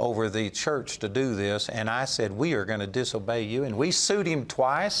over the church to do this. And I said, we are going to disobey you. And we sued him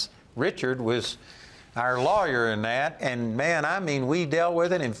twice. Richard was our lawyer in that, and man, I mean, we dealt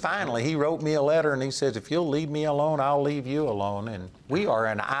with it, and finally he wrote me a letter and he says, if you'll leave me alone, I'll leave you alone. And we are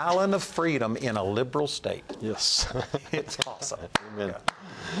an island of freedom in a liberal state. Yes. It's awesome. Amen.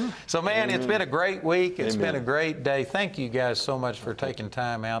 Yeah. So man, it's been a great week. It's been a great day. Thank you guys so much for taking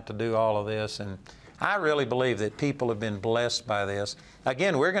time out to do all of this, and I really believe that people have been blessed by this.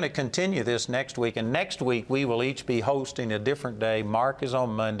 Again, we're going to continue this next week, and next week we will each be hosting a different day. Mark is on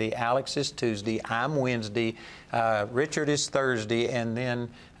Monday, Alex is Tuesday, I'm Wednesday, Richard is Thursday, and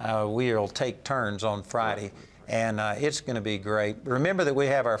then we'll take turns on Friday. And it's going to be great. Remember that we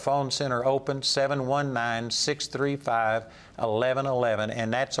have our phone center open, 719-635-1111,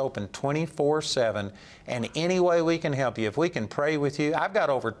 and that's open 24/7. And any way we can help you, if we can pray with you, I've got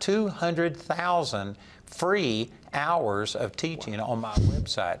over 200,000 free hours of teaching on my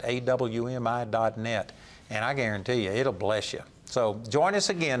website, awmi.net, and I guarantee you it'll bless you. So join us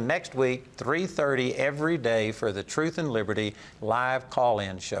again next week, 3:30 every day for the Truth and Liberty live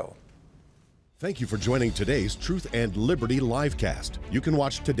call-in show. Thank you for joining today's Truth and Liberty livecast. You can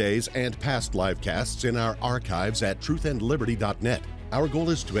watch today's and past livecasts in our archives at truthandliberty.net. Our goal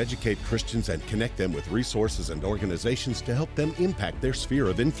is to educate Christians and connect them with resources and organizations to help them impact their sphere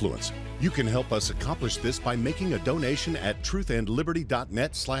of influence. You can help us accomplish this by making a donation at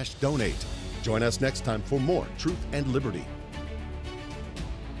truthandliberty.net/donate. Join us next time for more Truth and Liberty.